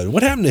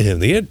 what happened to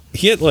him?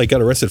 He had like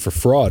got arrested for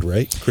fraud,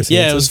 right? Chris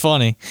Hansen? It was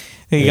funny.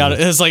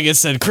 It's like it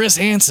said Chris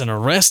Hansen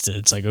arrested.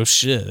 It's like, oh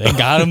shit, they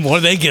got him.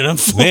 What did they get him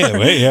for?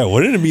 Man,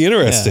 wouldn't it be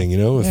interesting,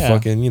 if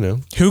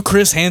fucking, Who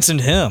Chris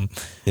Hansened him?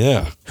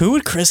 Yeah. Who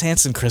would Chris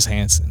Hansen?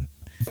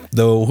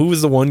 Though, who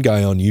was the one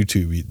guy on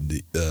YouTube?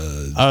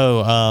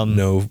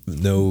 No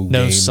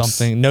names.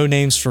 Something. No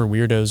names for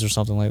weirdos or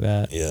something like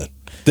that. Yeah.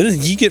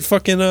 Didn't he get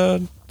fucking,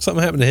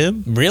 something happened to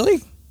him?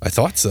 Really? I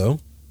thought so.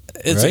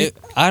 Right?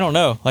 I don't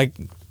know. Like,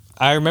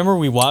 I remember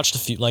we watched a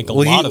few, like a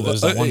lot of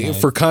those.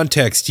 For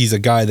context, he's a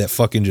guy that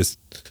fucking just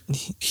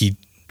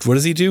what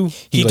does he do?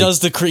 He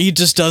just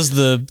does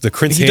the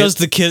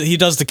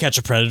catch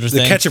a predator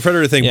thing. The catch a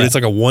predator thing, but it's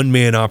like a one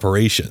man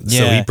operation.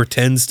 So he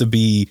pretends to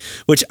be,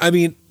 which I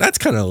mean, that's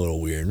kind of a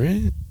little weird,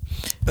 right?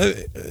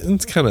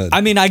 It's kind of. I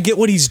mean, I get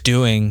what he's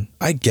doing,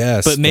 I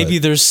guess, but maybe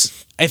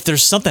if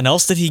there's something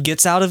else that he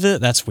gets out of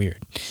it, that's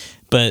weird.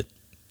 But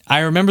I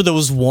remember there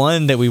was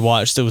one that we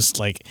watched that was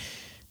like,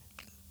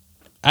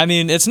 I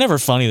mean, it's never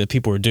funny that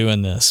people were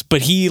doing this,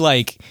 but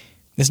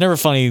it's never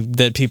funny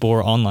that people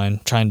were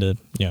online trying to,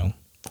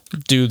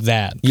 do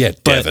that. Yeah,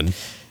 Devin.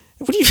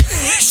 What do you,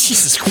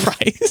 Jesus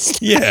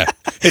Christ. Yeah,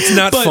 it's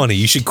not funny.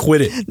 You should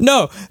quit it.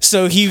 No,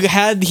 so he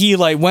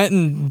went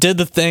and did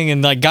the thing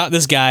and like got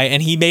this guy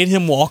and he made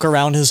him walk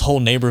around his whole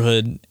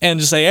neighborhood and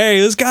just say, hey,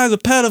 this guy's a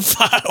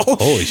pedophile.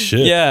 Holy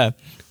shit. Yeah.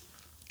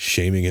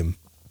 Shaming him.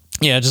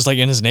 Yeah, just like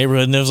in his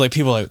neighborhood, and there was like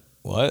people like,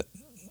 what?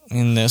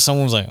 And then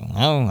someone was like,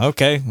 oh,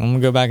 okay, I'm gonna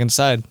go back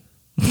inside.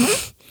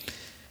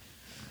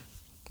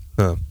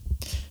 Huh.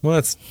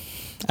 Well,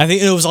 I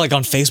think it was like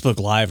on Facebook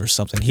Live or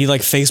something. He like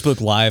Facebook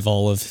Live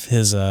all of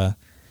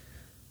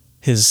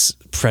his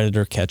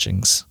predator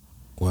catchings.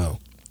 Wow.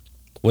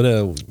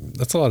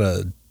 That's a lot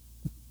of.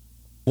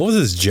 What was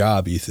his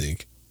job, you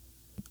think?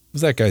 What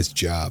was that guy's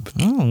job? I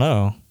don't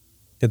know.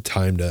 He had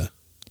time to,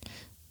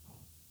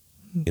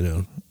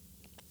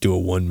 do a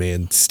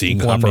one-man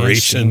sting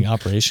operation.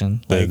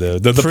 Like,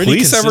 the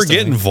police ever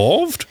get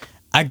involved?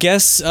 I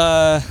guess,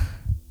 I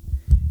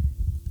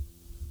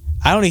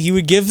don't know. He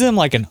would give them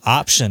like an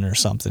option or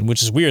something,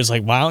 which is weird. It's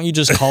like, why don't you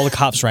just call the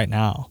cops right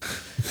now?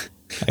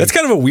 That's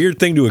kind of a weird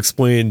thing to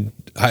explain.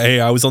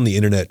 Hey, I was on the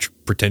internet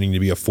pretending to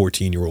be a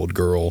 14-year-old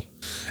girl,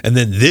 and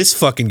then this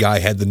fucking guy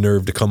had the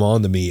nerve to come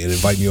on to me and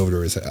invite me over to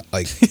his house.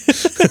 Like,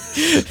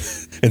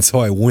 and so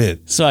I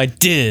went. So I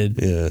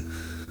did. Yeah.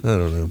 I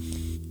don't know.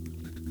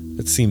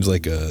 It seems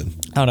like I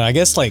don't know. I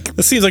guess like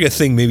that seems like a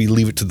thing. Maybe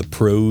leave it to the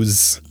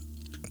pros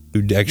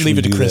who'd actually leave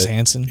it to Chris that.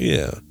 Hansen.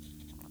 Yeah.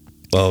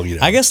 Well,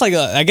 I guess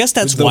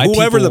that's why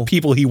the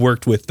people he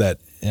worked with that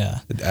Yeah.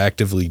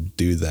 Actively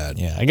do that.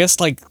 Yeah, I guess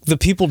like the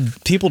people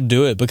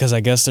do it because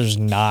I guess there's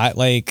not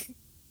like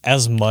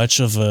as much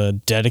of a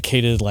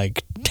dedicated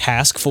like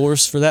task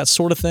force for that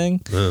sort of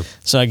thing. Yeah.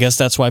 So I guess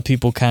that's why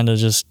people kind of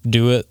just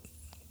do it.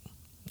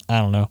 I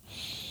don't know.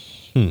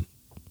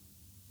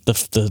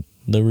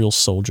 The real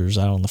soldiers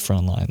out on the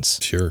front lines.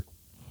 Sure.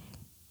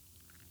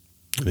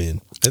 I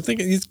mean, I think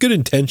it's good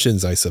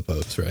intentions, I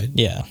suppose, right?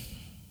 Yeah.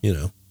 You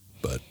know,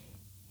 but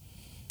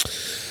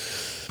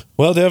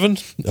well, Devin,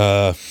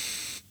 that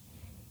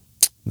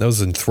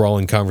was an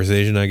enthralling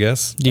conversation, I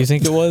guess. Do you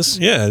think it was?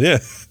 Yeah. You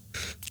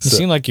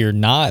seem like you're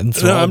not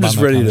enthralled. No, I'm just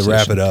ready to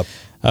wrap it up.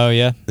 Oh,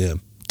 yeah? Yeah.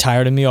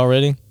 Tired of me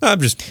already?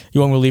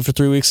 You want me to leave for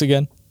 3 weeks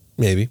again?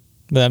 Maybe.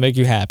 Would that make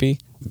you happy?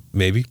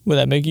 Maybe. Would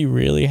that make you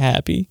really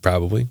happy?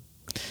 Probably.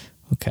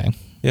 Okay.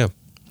 Yeah.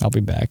 I'll be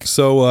back.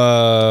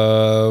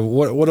 So,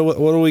 what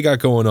do we got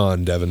going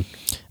on, Devin?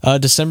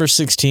 December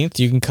 16th,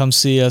 you can come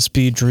see us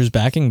be Drew's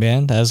backing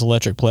band as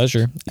Electric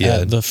Pleasure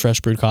at the Fresh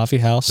Brewed Coffee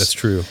House. That's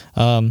true.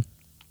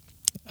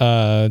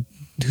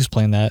 Who's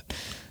playing that?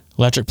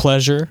 Electric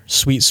Pleasure,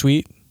 Sweet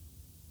Sweet,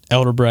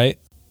 Elder Bright,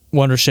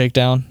 Wonder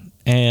Shakedown,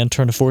 and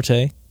turn to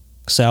Forte.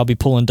 So I'll be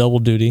pulling double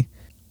duty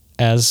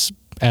as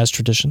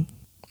tradition.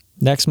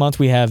 Next month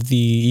we have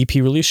the EP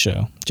release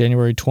show,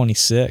 January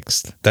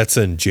 26th. That's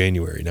in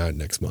January, not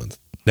next month.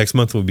 Next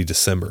month will be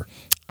December.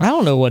 I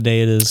don't know what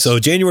day it is. So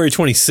January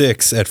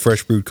 26th at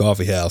Fresh Brewed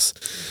Coffee House,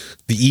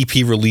 the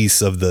EP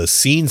release of the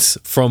Scenes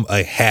from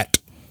a Hat.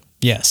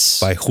 Yes.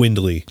 By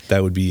Hwindley.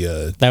 That would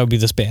be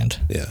this band.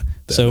 Yeah.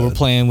 So we're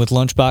playing with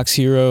Lunchbox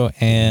Hero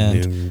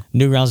and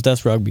Newgrounds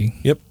Death Rugby.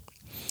 Yep.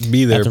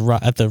 Be there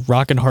at the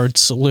Rockin' Hard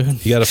Saloon.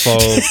 You got to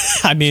follow.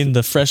 I mean,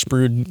 the Fresh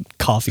Brewed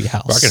Coffee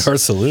House. Rockin' Hard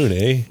Saloon,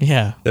 eh?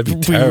 Yeah, that'd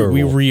be terrible.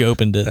 We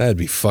reopened it. That'd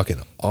be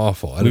fucking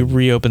awful. We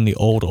reopened the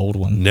old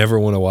one. Never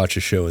want to watch a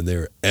show in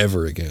there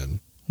ever again.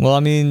 Well,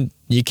 I mean,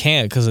 you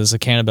can't because it's a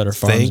Canterbury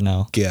Farms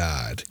now. Thank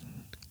God.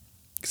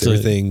 Because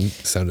everything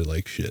sounded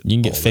like shit. You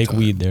can get fake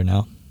weed there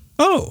now.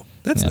 Oh,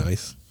 that's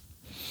nice.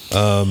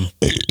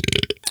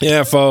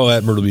 Yeah, follow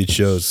at Myrtle Beach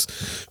Shows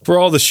for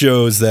all the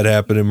shows that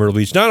happen in Myrtle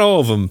Beach. Not all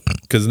of them,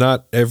 because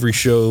not every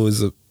show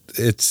is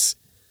it's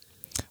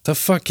the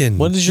fucking.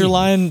 What is your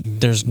line?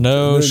 There's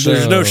no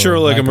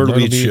show like a Myrtle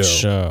Beach show.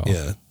 show.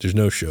 Yeah, there's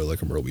no show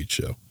like a Myrtle Beach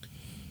show.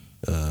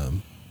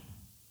 You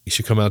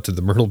should come out to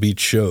the Myrtle Beach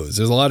shows.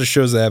 There's a lot of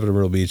shows that happen in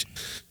Myrtle Beach,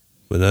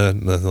 but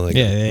nothing like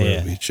a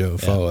Myrtle Beach show.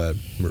 Follow at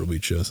Myrtle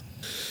Beach Shows.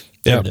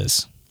 There it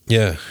is.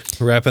 Yeah,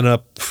 wrapping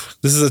up.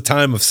 This is a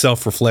time of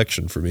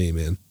self-reflection for me,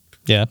 man.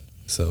 Yeah.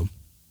 So,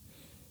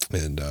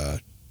 and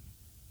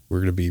we're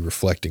going to be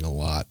reflecting a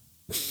lot.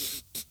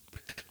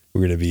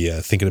 We're going to be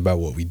thinking about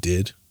what we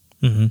did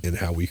and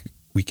how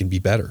we can be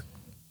better.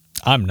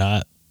 I'm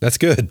not. That's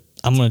good.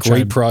 I'm going to try.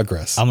 Great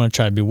progress. I'm going to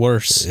try to be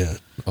worse. Yeah.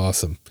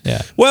 Awesome.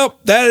 Yeah. Well,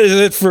 that is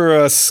it for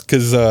us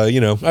because, I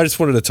just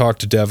wanted to talk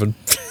to Devin.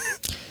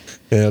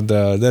 And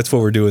that's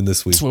what we're doing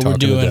this week. That's what we're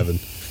doing. To Devin.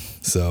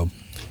 So,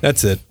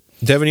 that's it.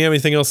 Devin, you have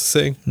anything else to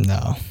say?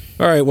 No.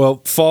 All right,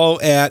 well, follow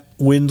at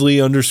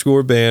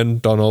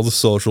Windley_band on all the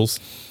socials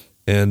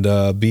and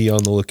be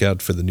on the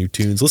lookout for the new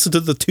tunes. Listen to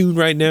the tune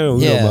right now.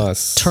 Yeah,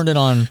 turn it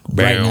on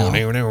right now.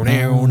 Yeah,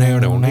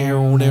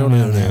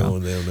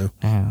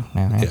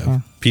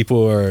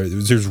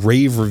 there's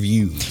rave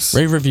reviews.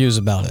 Rave reviews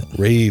about it.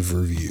 Rave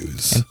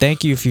reviews. And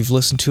thank you if you've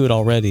listened to it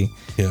already.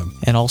 Yeah.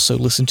 And also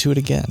listen to it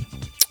again.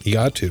 You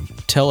got to.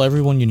 Tell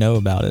everyone you know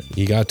about it.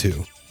 You got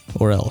to.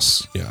 Or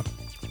else. Yeah.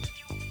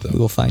 So. We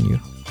will find you.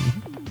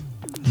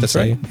 That's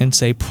right. And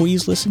say,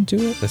 please listen to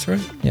it. That's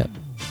right. Yep.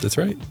 That's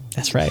right.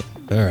 That's right.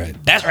 All right.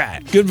 That's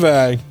right.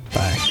 Goodbye.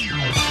 Bye.